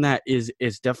something that is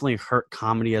definitely hurt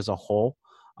comedy as a whole.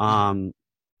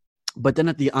 But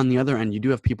then on the other end, you do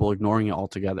have people ignoring it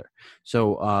altogether.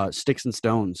 So Sticks and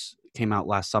Stones came out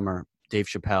last summer, Dave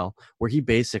Chappelle, where he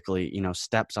basically,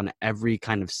 steps on every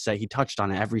kind of he touched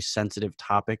on every sensitive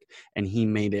topic, and he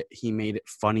made it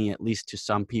funny, at least to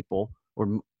some people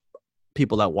or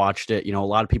people that watched it. A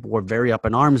lot of people were very up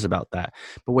in arms about that.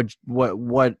 But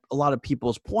what a lot of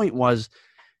people's point was,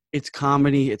 it's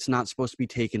comedy. It's not supposed to be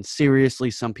taken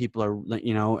seriously. Some people are,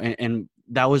 and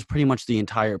that was pretty much the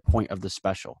entire point of the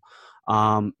special.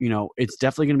 It's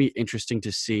definitely going to be interesting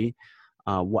to see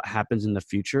what happens in the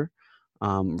future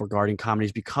regarding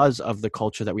comedies because of the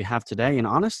culture that we have today. And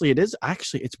honestly,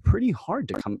 it's pretty hard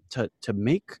to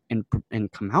make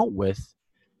and come out with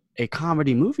a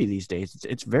comedy movie these days.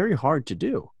 It's very hard to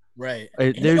do. Right.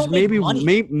 There's maybe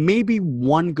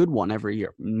one good one every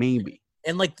year, maybe.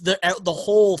 And like the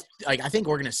whole, like, I think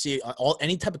we're gonna see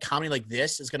any type of comedy like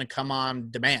this is gonna come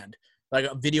on demand, like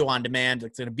a video on demand.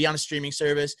 It's gonna be on a streaming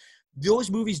service.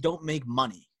 Those movies don't make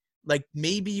money. Like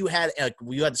maybe you had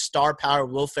star power,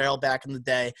 Will Ferrell back in the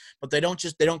day, but they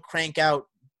don't crank out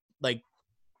like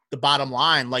the bottom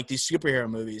line like these superhero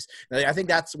movies. And I think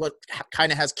that's what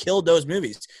kind of has killed those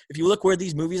movies. If you look where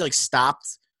these movies like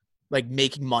stopped like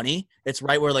making money, it's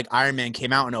right where like Iron Man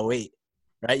came out in 2008.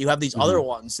 Right, you have these other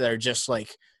ones that are just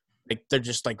like they're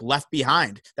just like left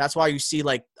behind. That's why you see,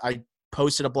 like, I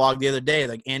posted a blog the other day,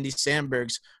 like Andy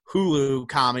Samberg's Hulu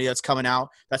comedy that's coming out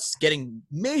that's getting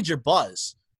major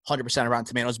buzz, 100% around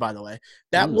Tomatoes, by the way.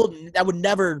 That would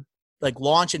never like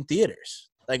launch in theaters.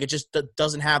 Like it just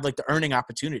doesn't have like the earning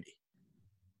opportunity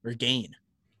or gain.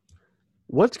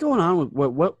 What's going on with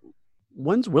what?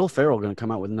 When's Will Ferrell going to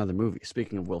come out with another movie?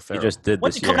 Speaking of Will Ferrell, He just did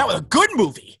When's this he year. coming out with a good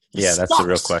movie? That's the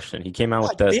real question. He came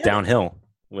out with Downhill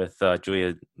with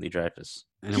Julia Lee-Dreyfus.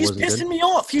 He's pissing me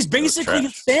off. He's basically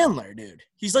Sandler, dude.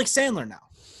 He's like Sandler now.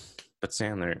 But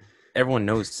Sandler, everyone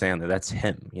knows Sandler. That's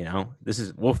him. This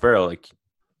is Will Ferrell. Like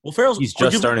Will Ferrell's he's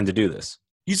just starting to do this.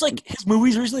 He's like his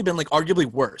movies recently been like arguably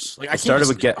worse. Like I started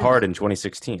with Get Hard in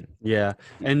 2016. Yeah,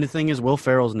 and the thing is, Will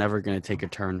Ferrell's never going to take a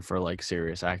turn for like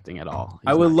serious acting at all.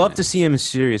 I would love to see him in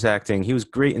serious acting. He was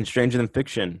great in Stranger Than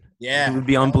Fiction. Yeah, he would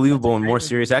be unbelievable in more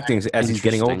serious acting as he's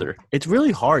getting older. It's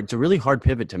really hard. It's a really hard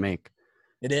pivot to make.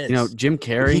 It is. Jim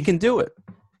Carrey, he can do it.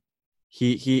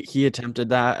 He attempted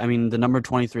that. I mean, the number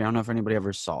 23. I don't know if anybody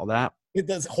ever saw that. It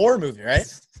does horror movie, right?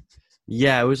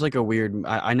 Yeah, it was like a weird.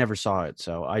 I never saw it,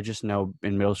 so I just know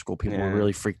in middle school people were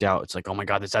really freaked out. It's like, oh my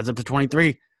god, this adds up to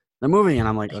 23, the movie, and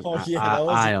I'm like, I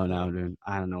don't know, dude.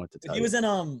 I don't know what to tell you. He was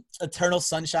in Eternal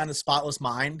Sunshine of the Spotless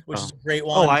Mind, which is a great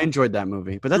one. Oh, I enjoyed that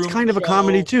movie, but that's kind of a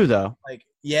comedy too, though. Like,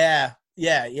 yeah.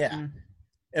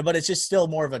 But it's just still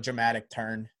more of a dramatic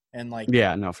turn. And like,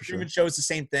 yeah, no, for sure. Truman Show is the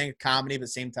same thing, comedy, but at the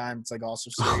same time, it's like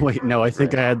also. Oh, wait, no, I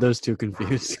think I had those two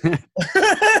confused.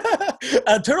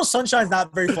 Eternal Sunshine's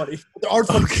not very funny. There are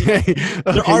funny. Okay.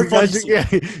 There are funny.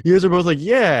 You guys are both like,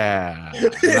 yeah.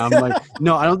 And I'm like,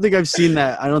 no, I don't think I've seen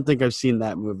that. I don't think I've seen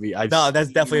that movie. No,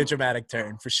 that's definitely a dramatic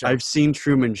turn for sure. I've seen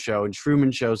Truman Show, and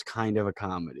Truman Show's kind of a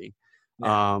comedy.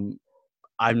 Yeah.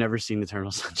 I've never seen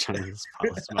Eternal Sunshine of the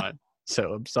Spotless Mind.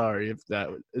 So I'm sorry if that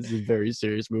is a very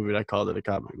serious movie and I called it a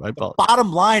comedy. My fault.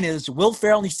 Bottom line is Will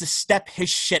Ferrell needs to step his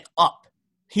shit up.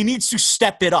 He needs to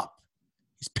step it up.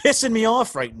 He's pissing me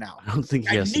off right now. I don't think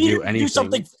he has to do anything. Do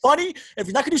something funny. If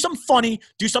you're not going to do something funny,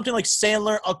 do something like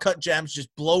Sandler, Uncut Gems,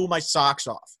 just blow my socks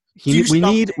off. We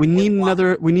need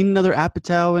another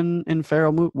Apatow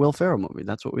and Will Ferrell movie.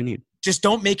 That's what we need. Just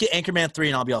don't make it Anchorman 3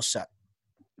 and I'll be all set.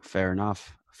 Fair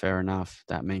enough.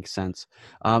 That makes sense.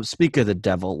 Speak of the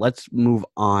devil, let's move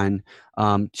on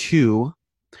to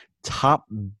top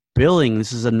billing.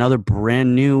 This is another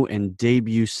brand new and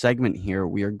debut segment here.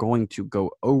 We are going to go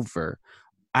over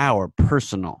our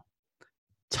personal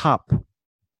top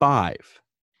 5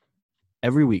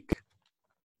 every week.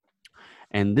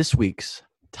 And this week's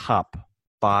top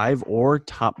 5 or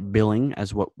top billing,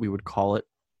 as what we would call it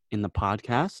in the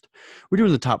podcast. We're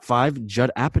doing the top 5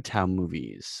 Judd Apatow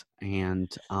movies.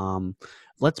 And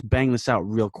let's bang this out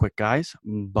real quick, guys.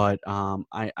 But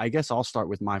I guess I'll start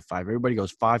with my 5. Everybody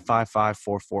goes 5, 5, 5,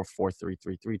 4, 4, 4, 3,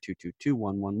 3, 3, 2, 2, 2,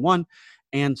 1, 1, 1,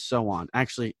 and so on.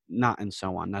 Actually, not and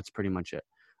so on. That's pretty much it.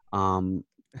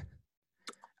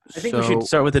 I think we should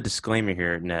start with a disclaimer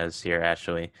here, Nez, here,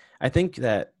 actually. I think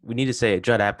that we need to say a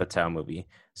Judd Apatow movie.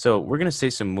 So we're going to say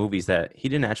some movies that he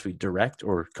didn't actually direct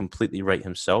or completely write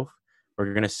himself.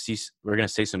 We're going to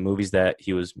say some movies that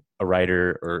he was a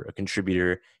writer or a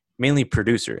contributor, mainly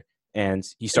producer. And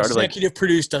he started executive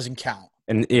produce doesn't count.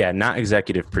 And yeah, not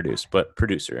executive produce, but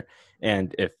producer.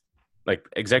 And if like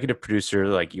executive producer,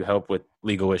 like you help with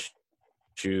legal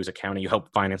issues, accounting, you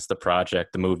help finance the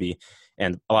project, the movie,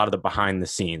 and a lot of the behind the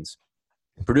scenes.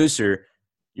 Producer,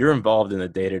 you're involved in the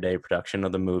day-to-day production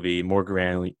of the movie, more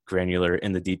granular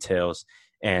in the details.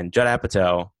 And Judd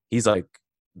Apatow, he's like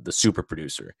the super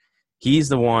producer. He's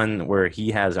the one where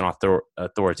he has an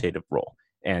authoritative role.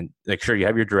 And like, sure, you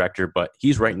have your director, but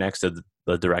he's right next to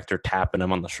the director, tapping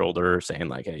him on the shoulder, saying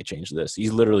like, hey, change this.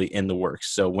 He's literally in the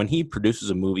works. So when he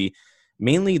produces a movie,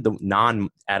 mainly the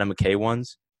non-Adam McKay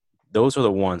ones, those are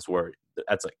the ones where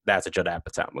that's a Judd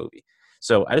Apatow movie.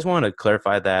 So I just wanted to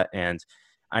clarify that. And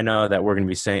I know that we're going to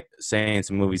be saying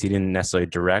some movies he didn't necessarily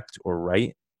direct or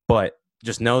write, but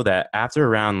just know that after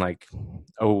around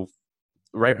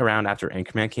right around after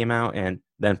Anchorman came out and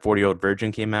then 40-Year-Old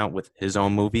Virgin came out with his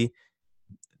own movie,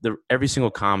 every single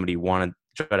comedy wanted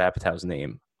Judd Apatow's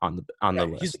name on the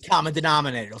list. He's the common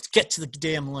denominator. Let's get to the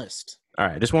damn list. All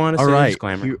right, just wanted to say a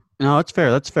disclaimer. No, that's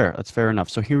fair. That's fair enough.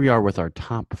 So here we are with our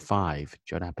top 5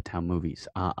 Judd Apatow movies.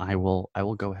 I will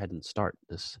go ahead and start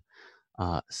this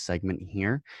segment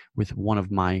here with one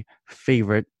of my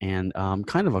favorite and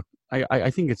kind of I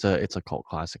think it's a cult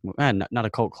classic movie. Not a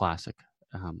cult classic,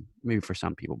 maybe for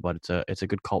some people, but it's a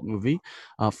good cult movie.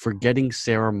 Forgetting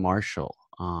Sarah Marshall.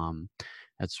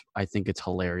 I think it's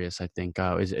hilarious. I think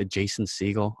is it Jason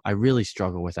Segel? I really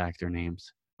struggle with actor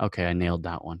names. Okay, I nailed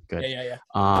that one. Good. Yeah.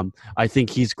 I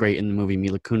think he's great in the movie.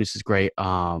 Mila Kunis is great.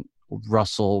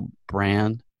 Russell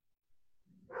Brand.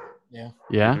 Yeah.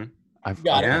 Yeah.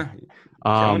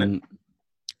 Mm-hmm.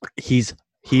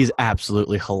 He's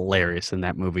absolutely hilarious in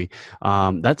that movie.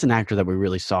 That's an actor that we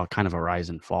really saw kind of a rise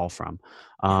and fall from.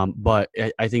 But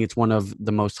I think it's one of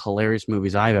the most hilarious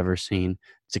movies I've ever seen.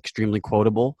 It's extremely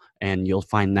quotable, and you'll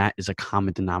find that is a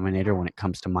common denominator when it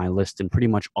comes to my list in pretty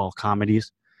much all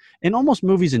comedies. And almost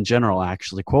movies in general,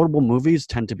 actually. Quotable movies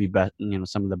tend to be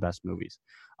some of the best movies.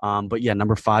 But yeah,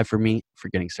 number 5 for me,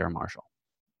 Forgetting Sarah Marshall.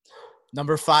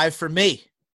 Number 5 for me.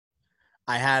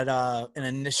 I had an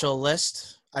initial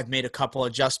list. I've made a couple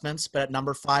adjustments, but at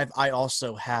number 5, I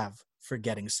also have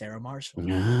Forgetting Sarah Marshall.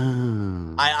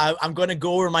 I'm going to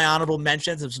go over my honorable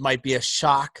mentions. This might be a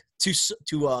shock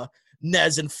to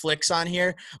Nez and Flicks on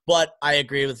here, but I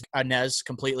agree with Nez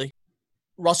completely.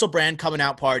 Russell Brand coming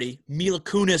out party, Mila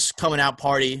Kunis coming out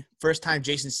party. First time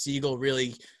Jason Segel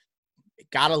really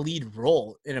got a lead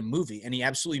role in a movie, and he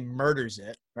absolutely murders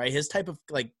it. Right, his type of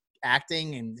like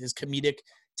acting and his comedic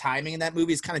timing in that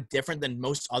movie is kind of different than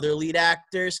most other lead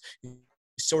actors. He's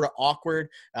sort of awkward,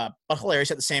 but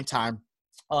hilarious at the same time.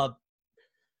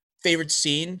 Favorite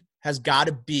scene has got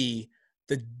to be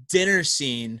the dinner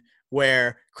scene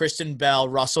where Kristen Bell,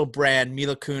 Russell Brand,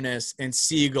 Mila Kunis, and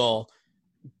Segel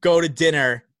go to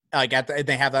dinner. They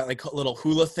have that like little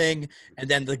hula thing, and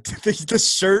then the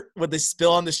shirt with the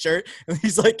spill on the shirt, and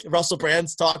he's like, Russell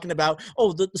Brand's talking about,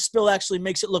 oh, the spill actually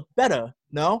makes it look better.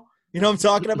 No, you know what I'm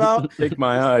talking about? Take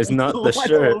my eyes, not the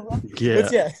shirt.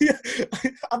 Yeah.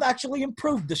 I've actually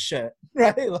improved the shirt.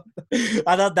 Right?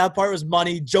 I thought that part was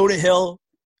money. Jonah Hill,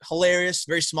 hilarious,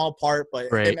 very small part, but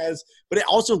it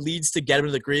also leads to Get Him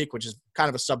to the Greek, which is kind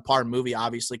of a subpar movie,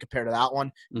 obviously, compared to that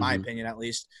one, in my opinion, at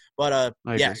least. But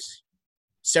yes,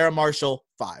 Sarah Marshall,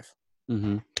 5.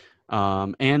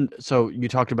 Mm-hmm. And so you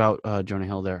talked about Jonah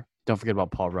Hill there. Don't forget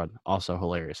about Paul Rudd, also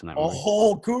hilarious in that movie.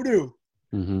 Oh, Kudu.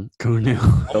 Mm-hmm. Kudu.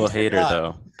 Bill Hader,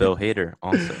 though. Bill Hader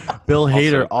also. Bill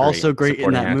Hader also great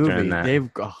in that movie. In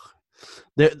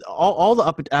that. All the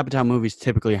Apatow movies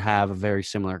typically have a very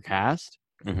similar cast,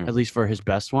 at least for his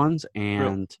best ones,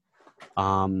 and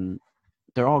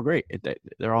they're all great.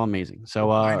 They're all amazing.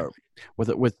 So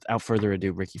without further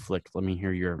ado, Ricky Flick, let me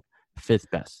hear your 5th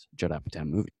best Judd Apatow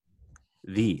movie.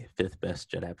 The 5th best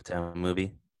Judd Apatow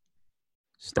movie.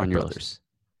 On your Brothers. list.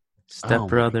 Step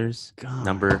Brothers,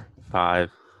 number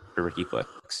 5 for Ricky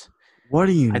Flicks. What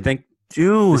are you I think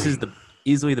doing? This is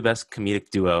easily the best comedic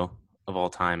duo of all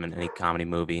time in any comedy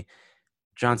movie.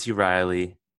 John C.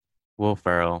 Reilly Will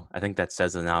Ferrell. I think that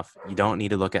says enough. You don't need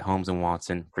to look at Holmes and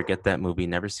Watson. Forget that movie.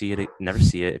 Never see it. Never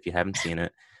see it if you haven't seen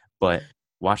it. But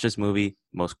watch this movie.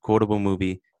 Most quotable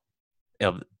movie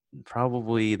of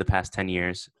probably the past 10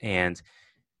 years. And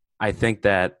I think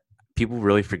that people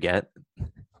really forget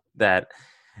that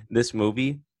this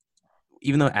movie,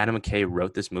 even though Adam McKay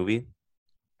wrote this movie,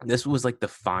 this was like the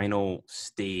final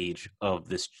stage of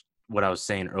this, what I was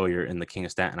saying earlier in the King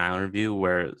of Staten Island review,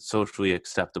 where socially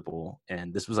acceptable.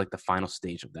 And this was like the final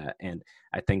stage of that. And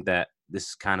I think that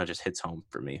this kind of just hits home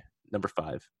for me. Number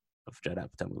 5 of Judd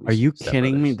Apatow movies. Are you Step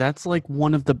kidding me? Brothers. That's like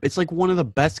one of the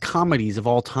best comedies of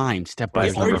all time. Step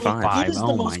Brothers number number five. 5. It is the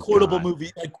Oh most my quotable God.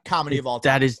 movie, like comedy of all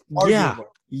time. That is, Arguably.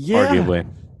 yeah. Arguably.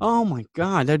 Oh my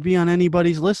God, that'd be on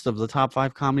anybody's list of the top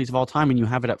 5 comedies of all time, and you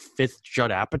have it at 5th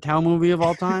Judd Apatow movie of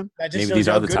all time. That just Maybe shows these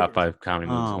how are the good top it is. 5 comedy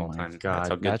movies of Oh all my time. God, That's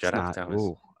how good that's Judd not. Apatow is.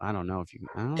 Ooh, I don't know if you.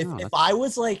 I don't know. If I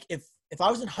was like if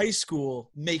I was in high school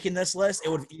making this list, it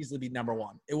would easily be number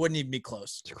 1. It wouldn't even be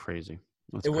close. It's crazy.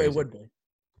 That's It crazy. would be.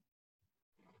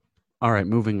 All right,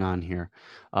 moving on here.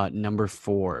 Number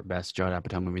 4, best Judd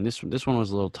Apatow movie. And this one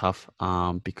was a little tough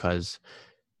because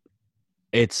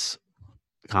it's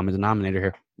common denominator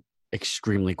here.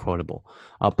 Extremely quotable.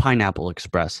 Pineapple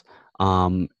Express.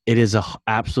 It is a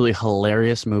absolutely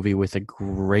hilarious movie with a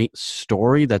great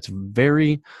story that's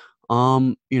very,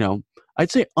 I'd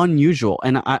say unusual.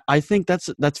 And I think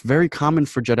that's very common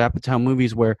for Judd Apatow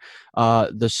movies where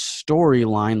the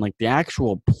storyline, like the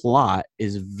actual plot,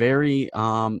 is very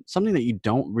something that you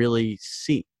don't really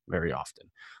see very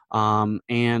often.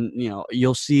 And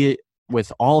you'll see it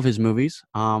with all of his movies.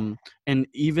 And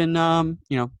even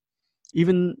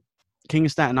even King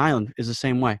of Staten Island is the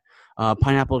same way.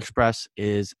 Pineapple Express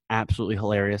is absolutely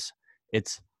hilarious.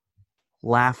 It's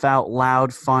laugh out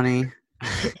loud funny.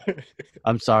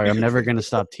 I'm sorry, I'm never gonna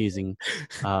stop teasing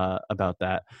about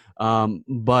that.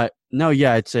 But no,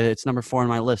 yeah, it's number 4 on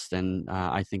my list, and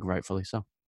I think rightfully so.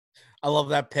 I love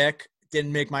that pick.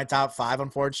 Didn't make my top 5,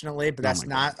 unfortunately, but that's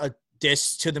my not a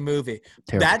diss to the movie.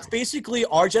 Terrible. That's basically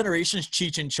our generation's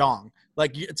Cheech and Chong.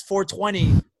 Like, it's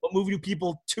 420. What movie do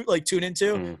people tune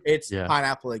into? It's Yeah.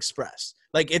 Pineapple Express.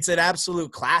 Like, it's an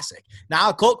absolute classic. Now,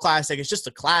 a cult classic. It's just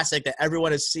a classic that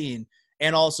everyone has seen.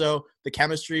 And also the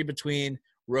chemistry between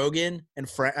Rogan and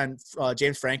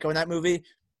James Franco in that movie,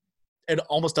 it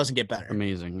almost doesn't get better.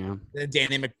 Amazing, yeah. And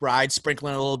Danny McBride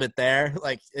sprinkling a little bit there.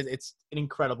 Like, it's an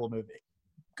incredible movie.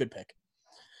 Good pick.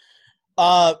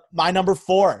 My number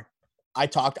 4. I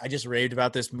just raved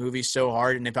about this movie so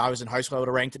hard, and if I was in high school, I would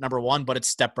have ranked it number 1, but it's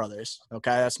Step Brothers.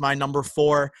 Okay, that's my number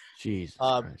 4. Jesus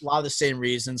A Christ. lot of the same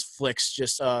reasons. Flicks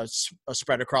just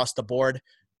spread across the board.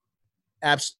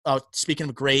 Speaking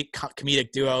of great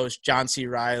comedic duos, John C.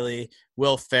 Reilly,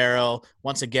 Will Ferrell,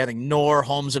 once again, ignore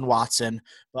Holmes and Watson.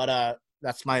 But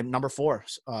that's my number 4,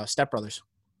 Step Brothers.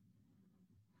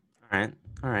 All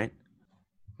right.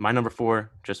 My number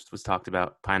 4 just was talked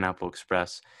about, Pineapple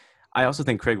Express. I also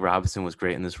think Craig Robinson was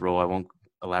great in this role. I won't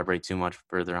elaborate too much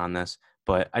further on this,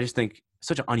 but I just think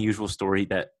such an unusual story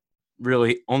that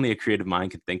really only a creative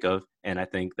mind could think of. And I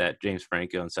think that James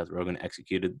Franco and Seth Rogen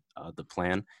executed the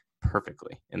plan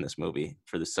perfectly in this movie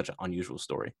for this such an unusual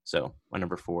story. So my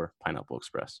number 4, Pineapple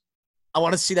Express. I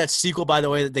want to see that sequel, by the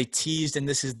way, that they teased, and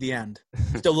this is the end.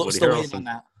 Still Woody waiting Harrelson. on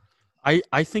that.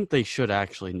 I think they should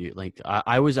actually do, like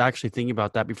I was actually thinking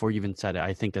about that before you even said it.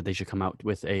 I think that they should come out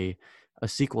with a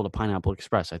sequel to Pineapple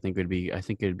Express. I think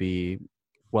it'd be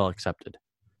well accepted,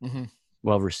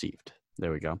 well received.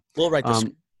 There we go. We'll write the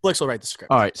script. Flicks will write the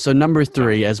script. All right, so number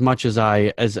 3, as much as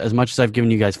I've given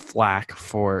you guys flack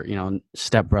for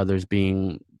Step Brothers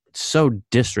being so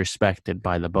disrespected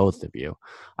by the both of you,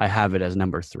 I have it as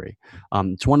number 3.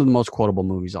 It's one of the most quotable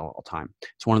movies of all time.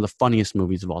 It's one of the funniest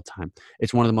movies of all time.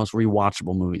 It's one of the most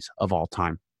rewatchable movies of all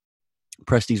time.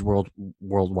 Prestige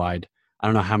worldwide. I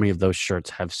don't know how many of those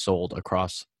shirts have sold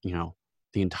across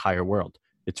the entire world.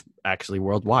 It's actually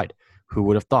worldwide. Who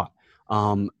would have thought?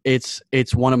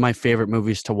 It's one of my favorite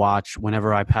movies to watch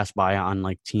whenever I pass by on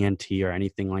like TNT or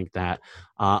anything like that.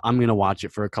 I'm gonna watch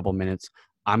it for a couple minutes.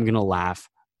 I'm gonna laugh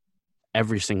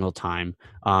every single time.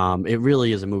 It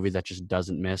really is a movie that just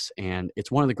doesn't miss, and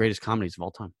it's one of the greatest comedies of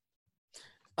all time.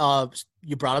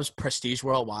 You brought up Prestige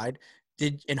Worldwide.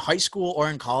 Did in high school or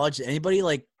in college,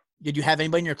 did you have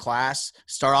anybody in your class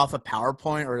start off a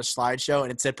PowerPoint or a slideshow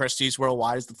and it said Prestige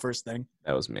Worldwide is the first thing?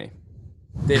 That was me.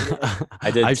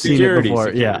 I did. I've seen it before.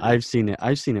 Yeah, I've seen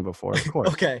it before. Of course.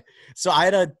 Okay, so I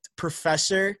had a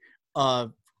professor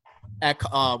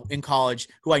in college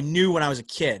who I knew when I was a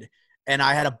kid, and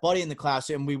I had a buddy in the class,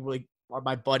 and we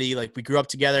my buddy, like we grew up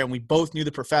together and we both knew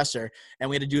the professor, and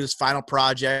we had to do this final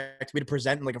project. We had to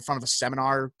present like in front of a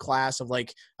seminar class of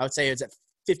like, I would say it's at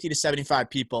 50 to 75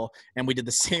 people. And we did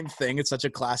the same thing. It's such a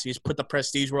class. You just put the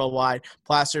prestige worldwide,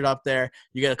 plastered up there.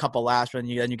 You get a couple laughs, and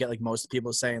then you get like most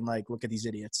people saying like, look at these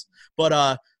idiots. But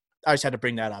I just had to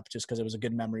bring that up just because it was a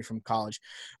good memory from college.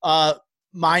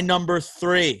 My number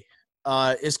 3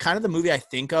 is kind of the movie I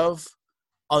think of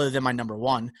other than my number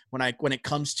 1 when it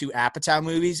comes to Apatow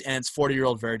movies, and it's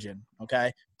 40-Year-Old Virgin.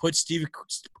 Okay, put Steve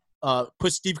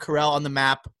Carell on the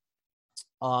map.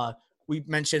 We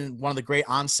mentioned one of the great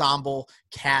ensemble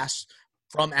casts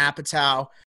from Apatow.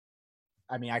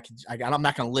 I mean, I'm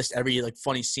not going to list every like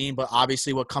funny scene, but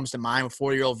obviously what comes to mind with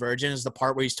 40-Year-Old Virgin is the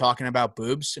part where he's talking about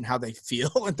boobs and how they feel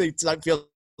and they feel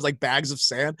like bags of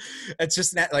sand. It's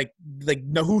just that like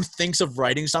who thinks of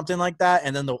writing something like that,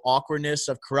 and then the awkwardness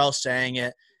of Carell saying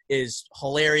it is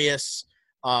hilarious.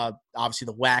 Obviously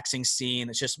the waxing scene,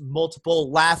 it's just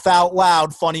multiple laugh out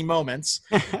loud funny moments.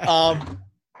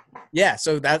 Yeah,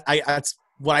 so that's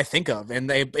what I think of,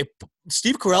 and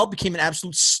Steve Carell became an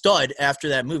absolute stud after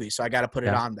that movie, so I got to put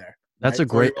it on there. That's right? a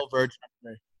great.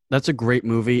 That's a great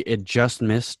movie. It just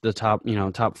missed the top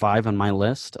 5 on my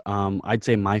list. I'd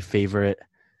say my favorite.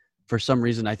 For some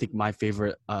reason, I think my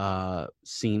favorite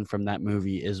scene from that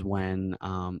movie is when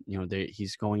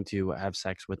he's going to have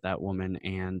sex with that woman,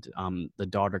 and the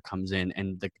daughter comes in,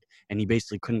 and he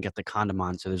basically couldn't get the condom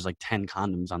on, so there's like 10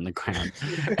 condoms on the ground,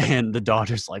 and the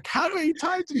daughter's like, "How many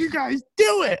times did you guys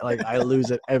do it?" Like I lose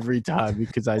it every time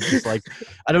because I just like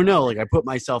I don't know, like I put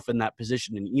myself in that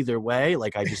position, and either way,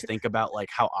 like I just think about like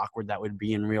how awkward that would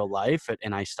be in real life,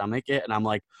 and I stomach it, and I'm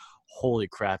like, holy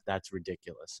crap, that's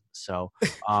ridiculous. So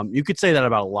you could say that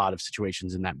about a lot of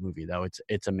situations in that movie, though.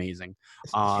 It's amazing.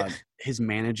 His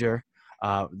manager,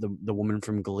 the woman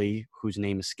from Glee, whose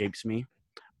name escapes me,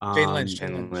 Jane Lynch.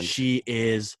 She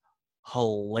is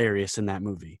hilarious in that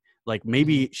movie. Like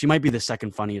maybe she might be the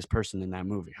second funniest person in that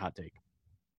movie. Hot take.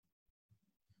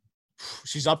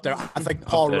 She's up there. I think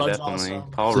Paul Rudd's awesome.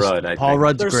 Paul Rudd. Paul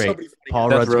Rudd's There's great. So Paul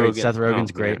Rudd's great. Seth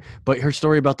Rogen's Oh, great. man. But her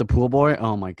story about the pool boy,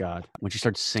 oh my god, when she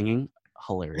starts singing,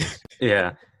 hilarious.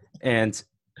 Yeah, and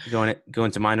going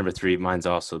to my number 3, mine's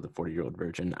also the 40-Year-Old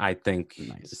Virgin. I think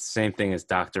it's the same thing as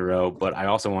Dr. O, but I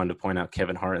also wanted to point out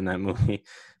Kevin Hart in that movie.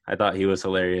 I thought he was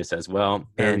hilarious as well.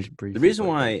 And the reason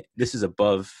why this is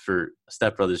above for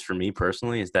Step Brothers for me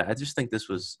personally is that I just think this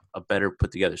was a better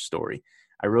put together story.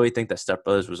 I really think that Step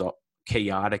Brothers was all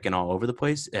chaotic and all over the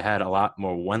place. It had a lot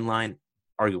more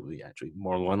arguably actually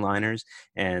more one-liners,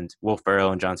 and Will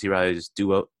Ferrell and John C. Reilly's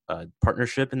duo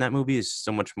partnership in that movie is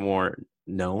so much more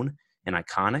known and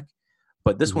iconic.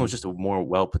 But this one was just a more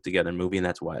well put together movie, and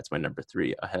that's why it's my number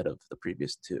 3 ahead of the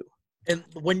previous 2. And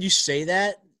when you say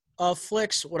that,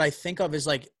 Flicks, what I think of is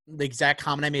like the exact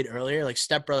comment I made earlier, like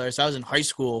Step Brothers. I was in high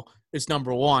school, it's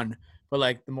number 1. But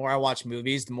like the more I watch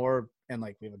movies, the more, and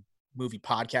like we have a movie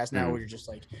podcast now where you're just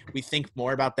like, we think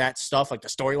more about that stuff, like the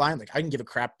storyline. Like I can give a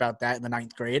crap about that in the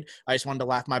 9th grade. I just wanted to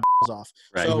laugh my balls off.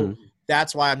 Right. So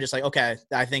that's why I'm just like, okay,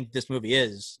 I think this movie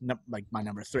is like my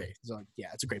number 3. So like, yeah,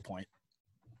 it's a great point.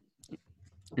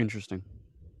 Interesting.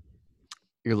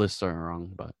 Your lists are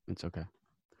wrong, but it's okay.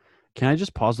 Can I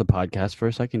just pause the podcast for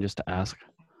a second just to ask,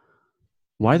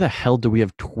 why the hell do we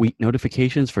have tweet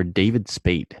notifications for David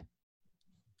Spade?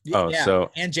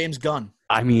 And James Gunn.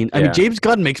 I mean, James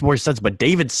Gunn makes more sense, but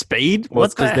David Spade?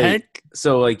 What the heck?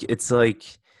 So it's like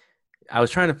I was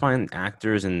trying to find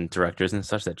actors and directors and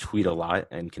such that tweet a lot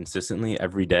and consistently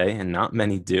every day, and not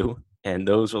many do. And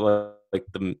those were like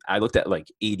I looked at like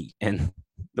 80, and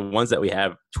the ones that we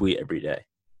have tweet every day.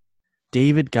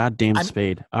 David goddamn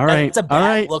Spade. All right. All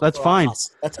right. That's fine.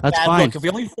 That's bad fine. Look. If we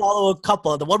only follow a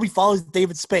couple, the one we follow is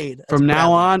David Spade. From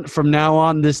now on,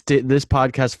 this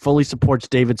podcast fully supports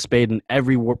David Spade in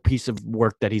every piece of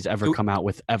work that he's ever come out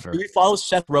with ever. Do we follow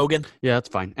Seth Rogen? Yeah, that's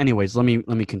fine. Anyways, let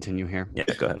me continue here. Yeah,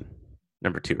 go ahead.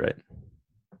 Number 2, right?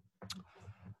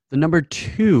 The number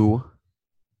 2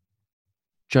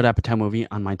 Judd Apatow movie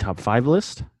on my top 5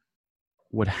 list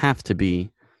would have to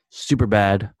be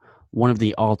Superbad, one of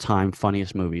the all-time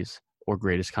funniest movies or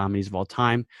greatest comedies of all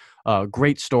time.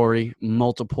 Great story,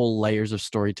 multiple layers of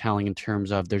storytelling in terms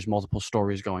of there's multiple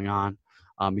stories going on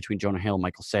between Jonah Hill and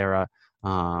Michael Cera.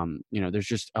 There's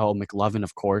just McLovin,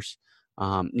 of course.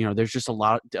 There's just a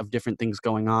lot of different things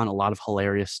going on, a lot of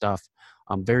hilarious stuff.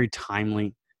 Very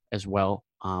timely as well.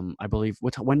 I believe.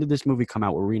 When did this movie come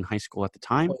out? Were we in high school at the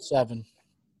time?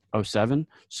 07.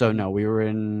 So no, we were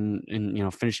in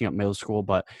finishing up middle school,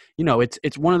 but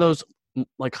it's one of those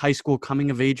like high school coming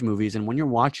of age movies, and when you're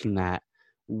watching that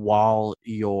while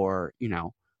you're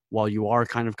while you are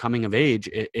kind of coming of age,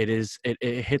 it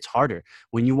hits harder.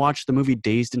 When you watch the movie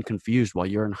Dazed and Confused while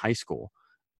you're in high school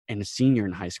and a senior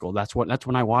in high school, that's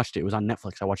when I watched it. It was on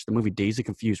Netflix. I watched the movie Dazed and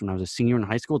Confused when I was a senior in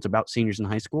high school. It's about seniors in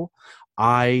high school.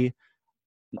 I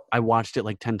watched it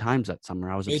like 10 times that summer.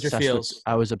 I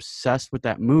was obsessed with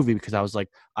that movie because I was like,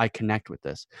 I connect with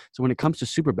this. So when it comes to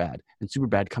Superbad and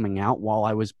Superbad coming out while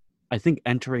I was, I think,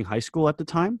 entering high school at the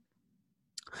time,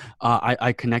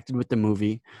 I connected with the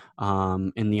movie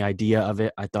and the idea of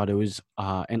it. I thought it was,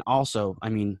 and also, I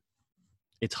mean,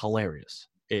 it's hilarious.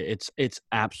 It's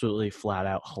absolutely flat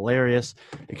out hilarious,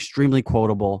 extremely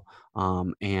quotable,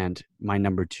 and my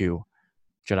number 2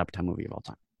 Judd Apatow movie of all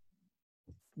time.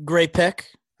 Great pick.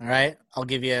 All right. I'll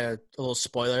give you a little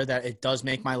spoiler that it does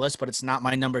make my list, but it's not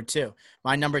my number 2.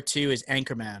 My number 2 is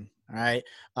Anchorman. All right.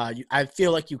 I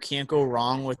feel like you can't go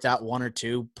wrong with that 1 or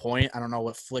 2 point. I don't know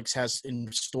what Flix has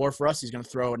in store for us. He's going to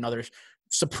throw another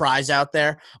surprise out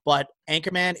there. But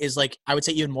Anchorman is, like, I would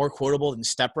say, even more quotable than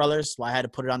Step Brothers. Why I had to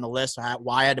put it on the list,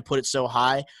 why I had to put it so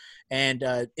high. And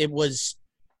it was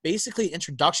basically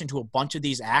introduction to a bunch of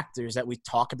these actors that we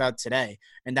talk about today,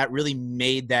 and that really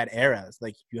made that era.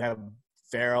 Like, you have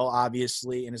Farrell,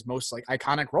 obviously, in his most, like,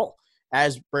 iconic role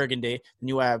as Burgundy, and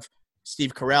you have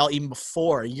Steve Carell even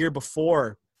a year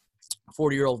before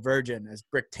 40-Year-Old Virgin as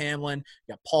Brick Tamlin.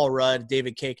 You got Paul Rudd,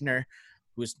 David Koechner,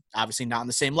 who's obviously not on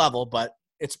the same level, but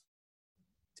it's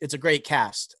a great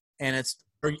cast, and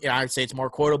I would say it's more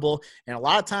quotable. And a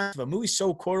lot of times, if a movie's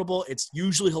so quotable, it's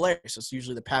usually hilarious. It's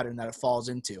usually the pattern that it falls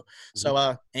into. Mm-hmm.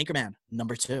 So, Anchorman,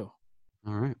 number 2.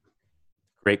 All right.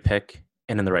 Great pick,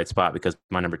 and in the right spot, because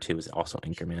my number 2 is also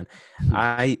Anchorman.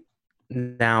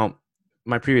 Now,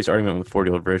 my previous argument with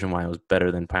 40-Year-Old Virgin, why it was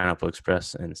better than Pineapple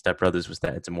Express and Step Brothers, was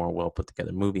that it's a more well put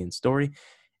together movie and story.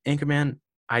 Anchorman,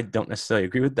 I don't necessarily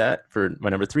agree with that for my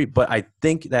number 3, but I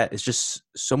think that it's just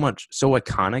so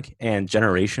iconic and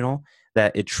generational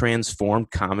that it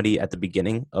transformed comedy at the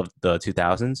beginning of the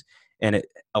 2000s, and it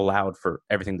allowed for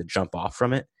everything to jump off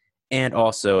from it, and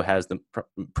also has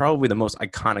probably the most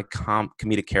iconic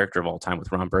comedic character of all time with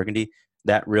Ron Burgundy.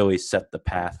 That really set the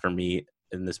path for me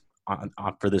in this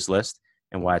for this list,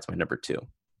 and why it's my number 2.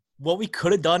 What we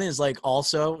could have done is, like,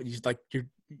 also, you're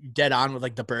dead on with,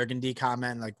 like, the Burgundy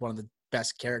comment, like, one of the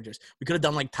best characters. We could have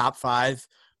done, like, top 5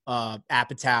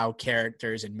 Apatow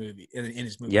characters in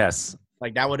his movie. Yes.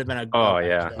 Like, that would have been a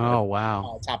oh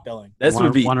wow, top billing. This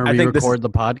would be. Want to re-record the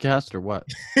podcast or what?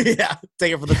 Yeah,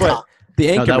 take it from the top.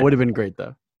 That would have been great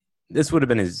though. This would have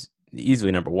been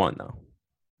easily number 1 though.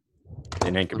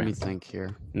 In Anchorman. Let me think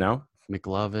here. No,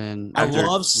 McLovin. I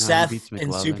love Seth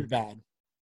and Superbad.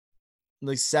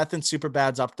 Like, Seth and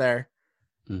Superbad's up there.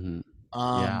 Mm-hmm.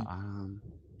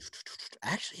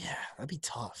 Actually, yeah, that'd be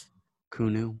tough.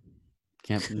 Kunu.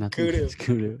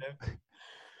 Kunu.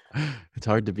 It's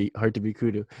hard to be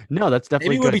Kudu. No, that's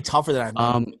definitely maybe it would be tougher than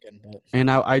I'm thinking. But. And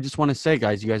I just want to say,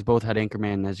 guys, you guys both had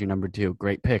Anchorman as your number 2.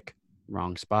 Great pick.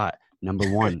 Wrong spot. Number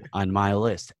 1 on my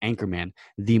list. Anchorman,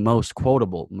 the most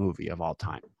quotable movie of all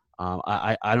time.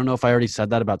 I don't know if I already said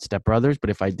that about Step Brothers, but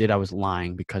if I did, I was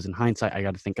lying, because in hindsight, I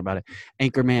got to think about it.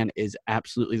 Anchorman is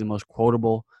absolutely the most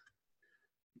quotable.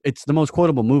 It's the most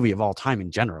quotable movie of all time in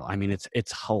general. I mean,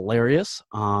 it's hilarious.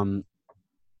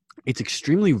 It's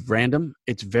extremely random.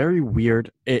 It's very weird.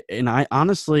 And I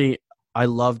honestly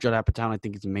love Judd Apatow. I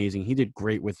think it's amazing. He did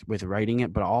great with writing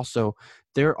it, but also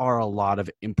there's a lot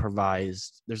of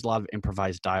improvised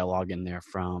dialogue in there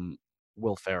from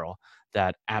Will Ferrell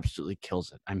that absolutely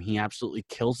kills it. I mean, he absolutely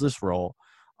kills this role.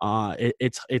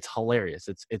 It's hilarious.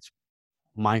 It's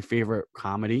my favorite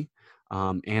comedy,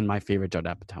 and my favorite Judd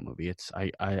Apatow movie.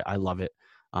 I love it.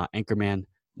 Anchorman,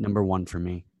 number 1 for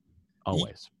me,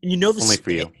 always. Only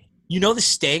for you. You know the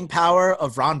staying power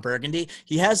of Ron Burgundy?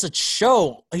 He has a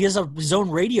show. He has his own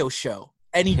radio show.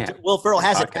 And Will Ferrell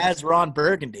has it as Ron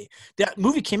Burgundy. That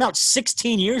movie came out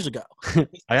 16 years ago. I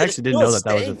actually didn't know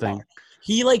that was a thing.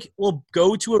 He, like, will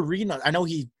go to arena. I know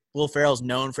Will Ferrell's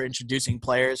known for introducing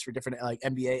players for different, like,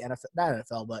 NBA, NFL, not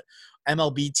NFL, but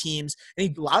MLB teams.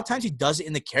 And a lot of times he does it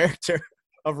in the character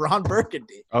of Ron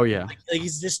Burgundy. Oh, yeah. Like,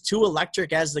 he's just too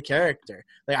electric as the character.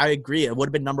 Like, I agree. It would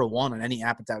have been number 1 on any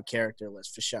Apatow character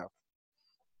list for sure.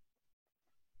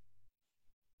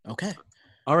 Okay.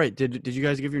 All right. Did you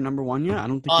guys give your number 1 yet? I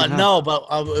don't think you have. No, but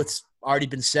it's already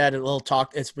been said. A little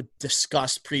talk. It's been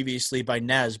discussed previously by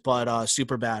Nez, but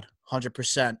Superbad,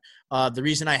 100%. The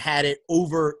reason I had it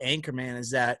over Anchorman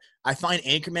is that I find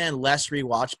Anchorman less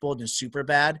rewatchable than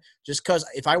Superbad, just because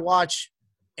if I watch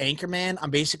Anchorman,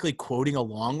 I'm basically quoting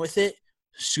along with it.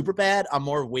 Superbad, I'm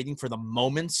more waiting for the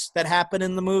moments that happen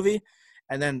in the movie.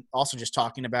 And then also just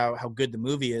talking about how good the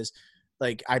movie is.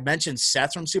 like I mentioned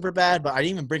Seth from Superbad, but I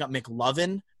didn't even bring up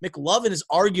McLovin. McLovin is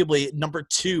arguably number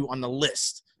 2 on the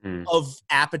list of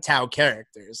Apatow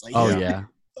characters. Like, Oh yeah.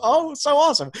 oh, so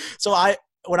awesome. So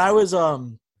when I was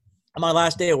on my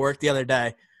last day of work the other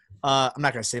day, I'm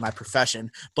not going to say my profession,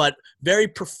 but very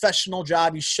professional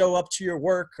job. You show up to your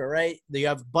work, all right? You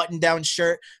have button-down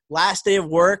shirt. Last day of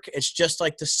work, it's just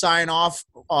like to sign off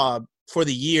for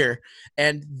the year.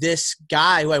 And this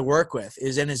guy who I work with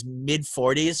is in his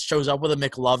mid-40s, shows up with a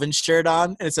McLovin shirt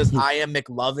on, and it says, I am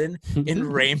McLovin in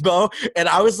rainbow. And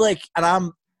I was like,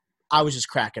 I was just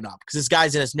cracking up because this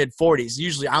guy's in his mid-40s.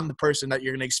 Usually I'm the person that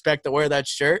you're going to expect to wear that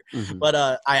shirt. Mhm. But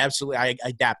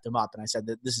I dapped him up and I said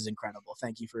that this is incredible.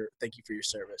 Thank you for your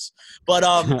service. But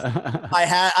I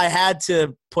had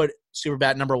to put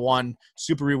Superbad number 1,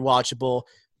 super rewatchable.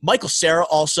 Michael Cera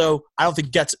also, I don't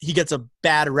think he gets a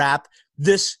bad rap. In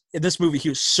this movie, he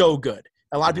was so good.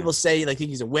 A lot of people say think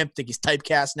he's a wimp, think he's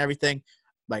typecast and everything.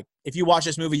 Like if you watch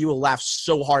this movie, you will laugh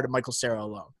so hard at Michael Cera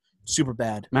alone.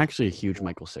 Superbad. I'm actually a huge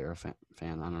Michael Cera fan.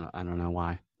 I don't know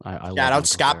why. I love Shout out Michael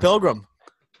Scott Cera. Pilgrim.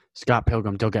 Scott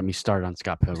Pilgrim. Don't get me started on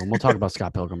Scott Pilgrim. We'll talk about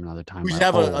Scott Pilgrim another time. We should but-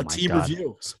 have oh a my team God.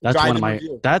 review. That's one of Drive-in my.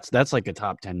 review. That's like a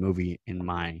top 10 movie in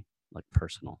my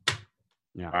personal.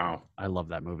 Yeah, Wow. I love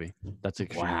that movie. That's an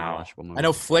extremely Wow. watchable movie. I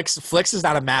know Flicks is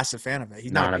not a massive fan of it.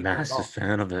 He's Not a big fan at all. massive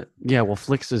fan of it. Yeah, well,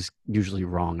 Flicks is usually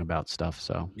wrong about stuff.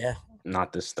 So Yeah,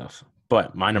 Not this stuff.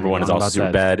 But my number You're one is wrong also about super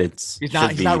that. bad. It's he's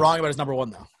not wrong about his number 1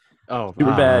 though. oh,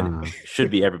 Super bad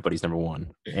should be everybody's number 1.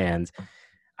 And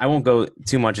I won't go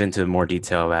too much into more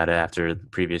detail about it after the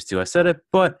previous 2 I said it,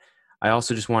 but I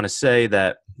also just want to say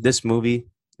that this movie,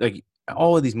 like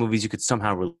all of these movies, you could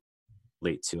somehow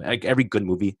relate to. Like every good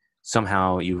movie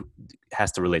somehow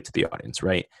has to relate to the audience,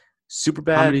 right? Super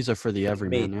bad, Comedies are for the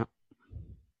everyman. Yeah.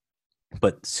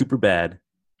 but super bad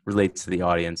relates to the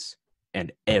audience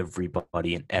and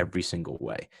everybody in every single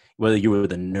way. Whether you were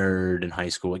the nerd in high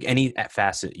school, like any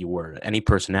facet you were, any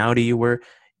personality you were,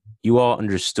 you all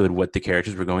understood what the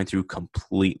characters were going through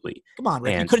completely. Come on,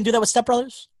 Rick. You And- couldn't do that with Step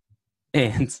Brothers?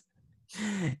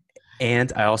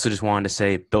 And I also just wanted to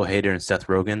say Bill Hader and Seth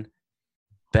Rogen,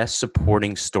 best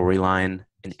supporting storyline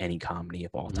in any comedy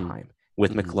of all Mhm. time.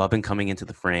 With Mhm. McLovin coming into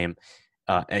the frame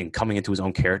and coming into his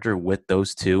own character with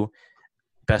those two,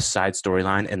 best side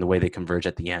storyline, and the way they converge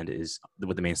at the end is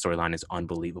with the main storyline is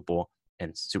unbelievable.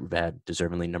 And Superbad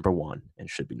deservingly number 1 and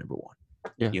should be number 1.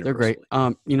 Yeah, they're great.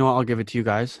 Universally. I'll give it to you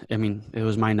guys. I mean, it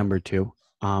was my number 2.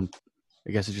 I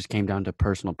guess it just came down to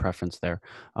personal preference there.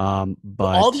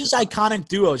 But All these iconic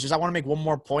duos, I want to make one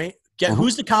more point.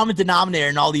 Who's the common denominator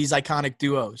in all these iconic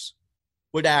duos?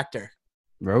 What actor?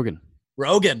 Rogan.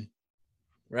 Rogan.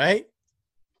 Right?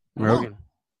 Come on. Rogan.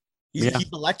 He's Yeah.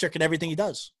 electric in everything he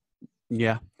does.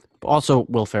 Yeah. But also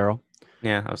Will Ferrell.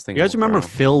 Yeah, I was You thinking. guys remember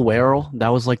Ferrell. Phil Werrell? That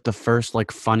was like the first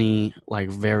funny,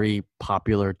 very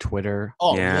popular Twitter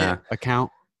Oh, Yeah. yeah.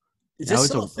 account. Is That this was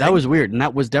still a that thing? was weird, and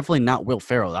that was definitely not Will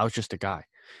Ferrell. That was just a guy.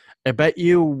 I bet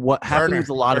you what happened with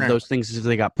a lot of Turner. those things is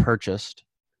they got purchased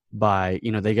by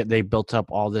they built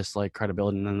up all this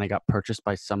credibility, and then they got purchased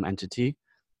by some entity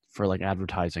for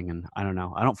advertising. And I don't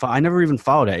know. I never even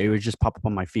followed it. It would just pop up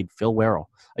on my feed. Phil Werrell.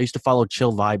 I used to follow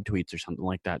Chill Vibe tweets or something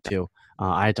like that too.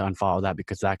 I had to unfollow that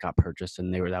because that got purchased,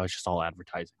 and that was just all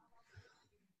advertising.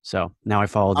 So now I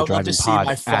follow the I would love Drive-In to see Pod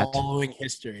my at following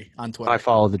history on Twitter. I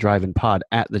follow the Drive-In Pod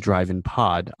at the Drive-In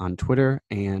Pod on Twitter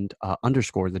and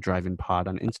 _ the Drive-In Pod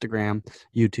on Instagram,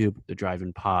 YouTube, the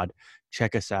Drive-In Pod.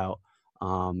 Check us out.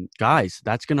 Guys,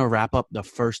 that's going to wrap up the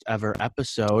first ever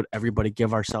episode. Everybody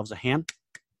give ourselves a hand.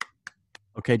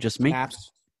 Okay, just me.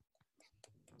 Snaps.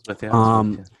 With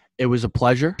the It was a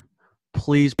pleasure.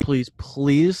 Please, please,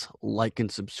 please like and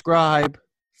subscribe.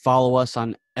 Follow us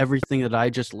on everything that I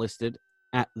just listed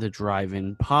at the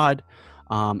Drive-In Pod.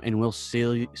 And we'll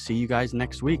see you guys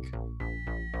next week.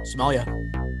 Smell ya.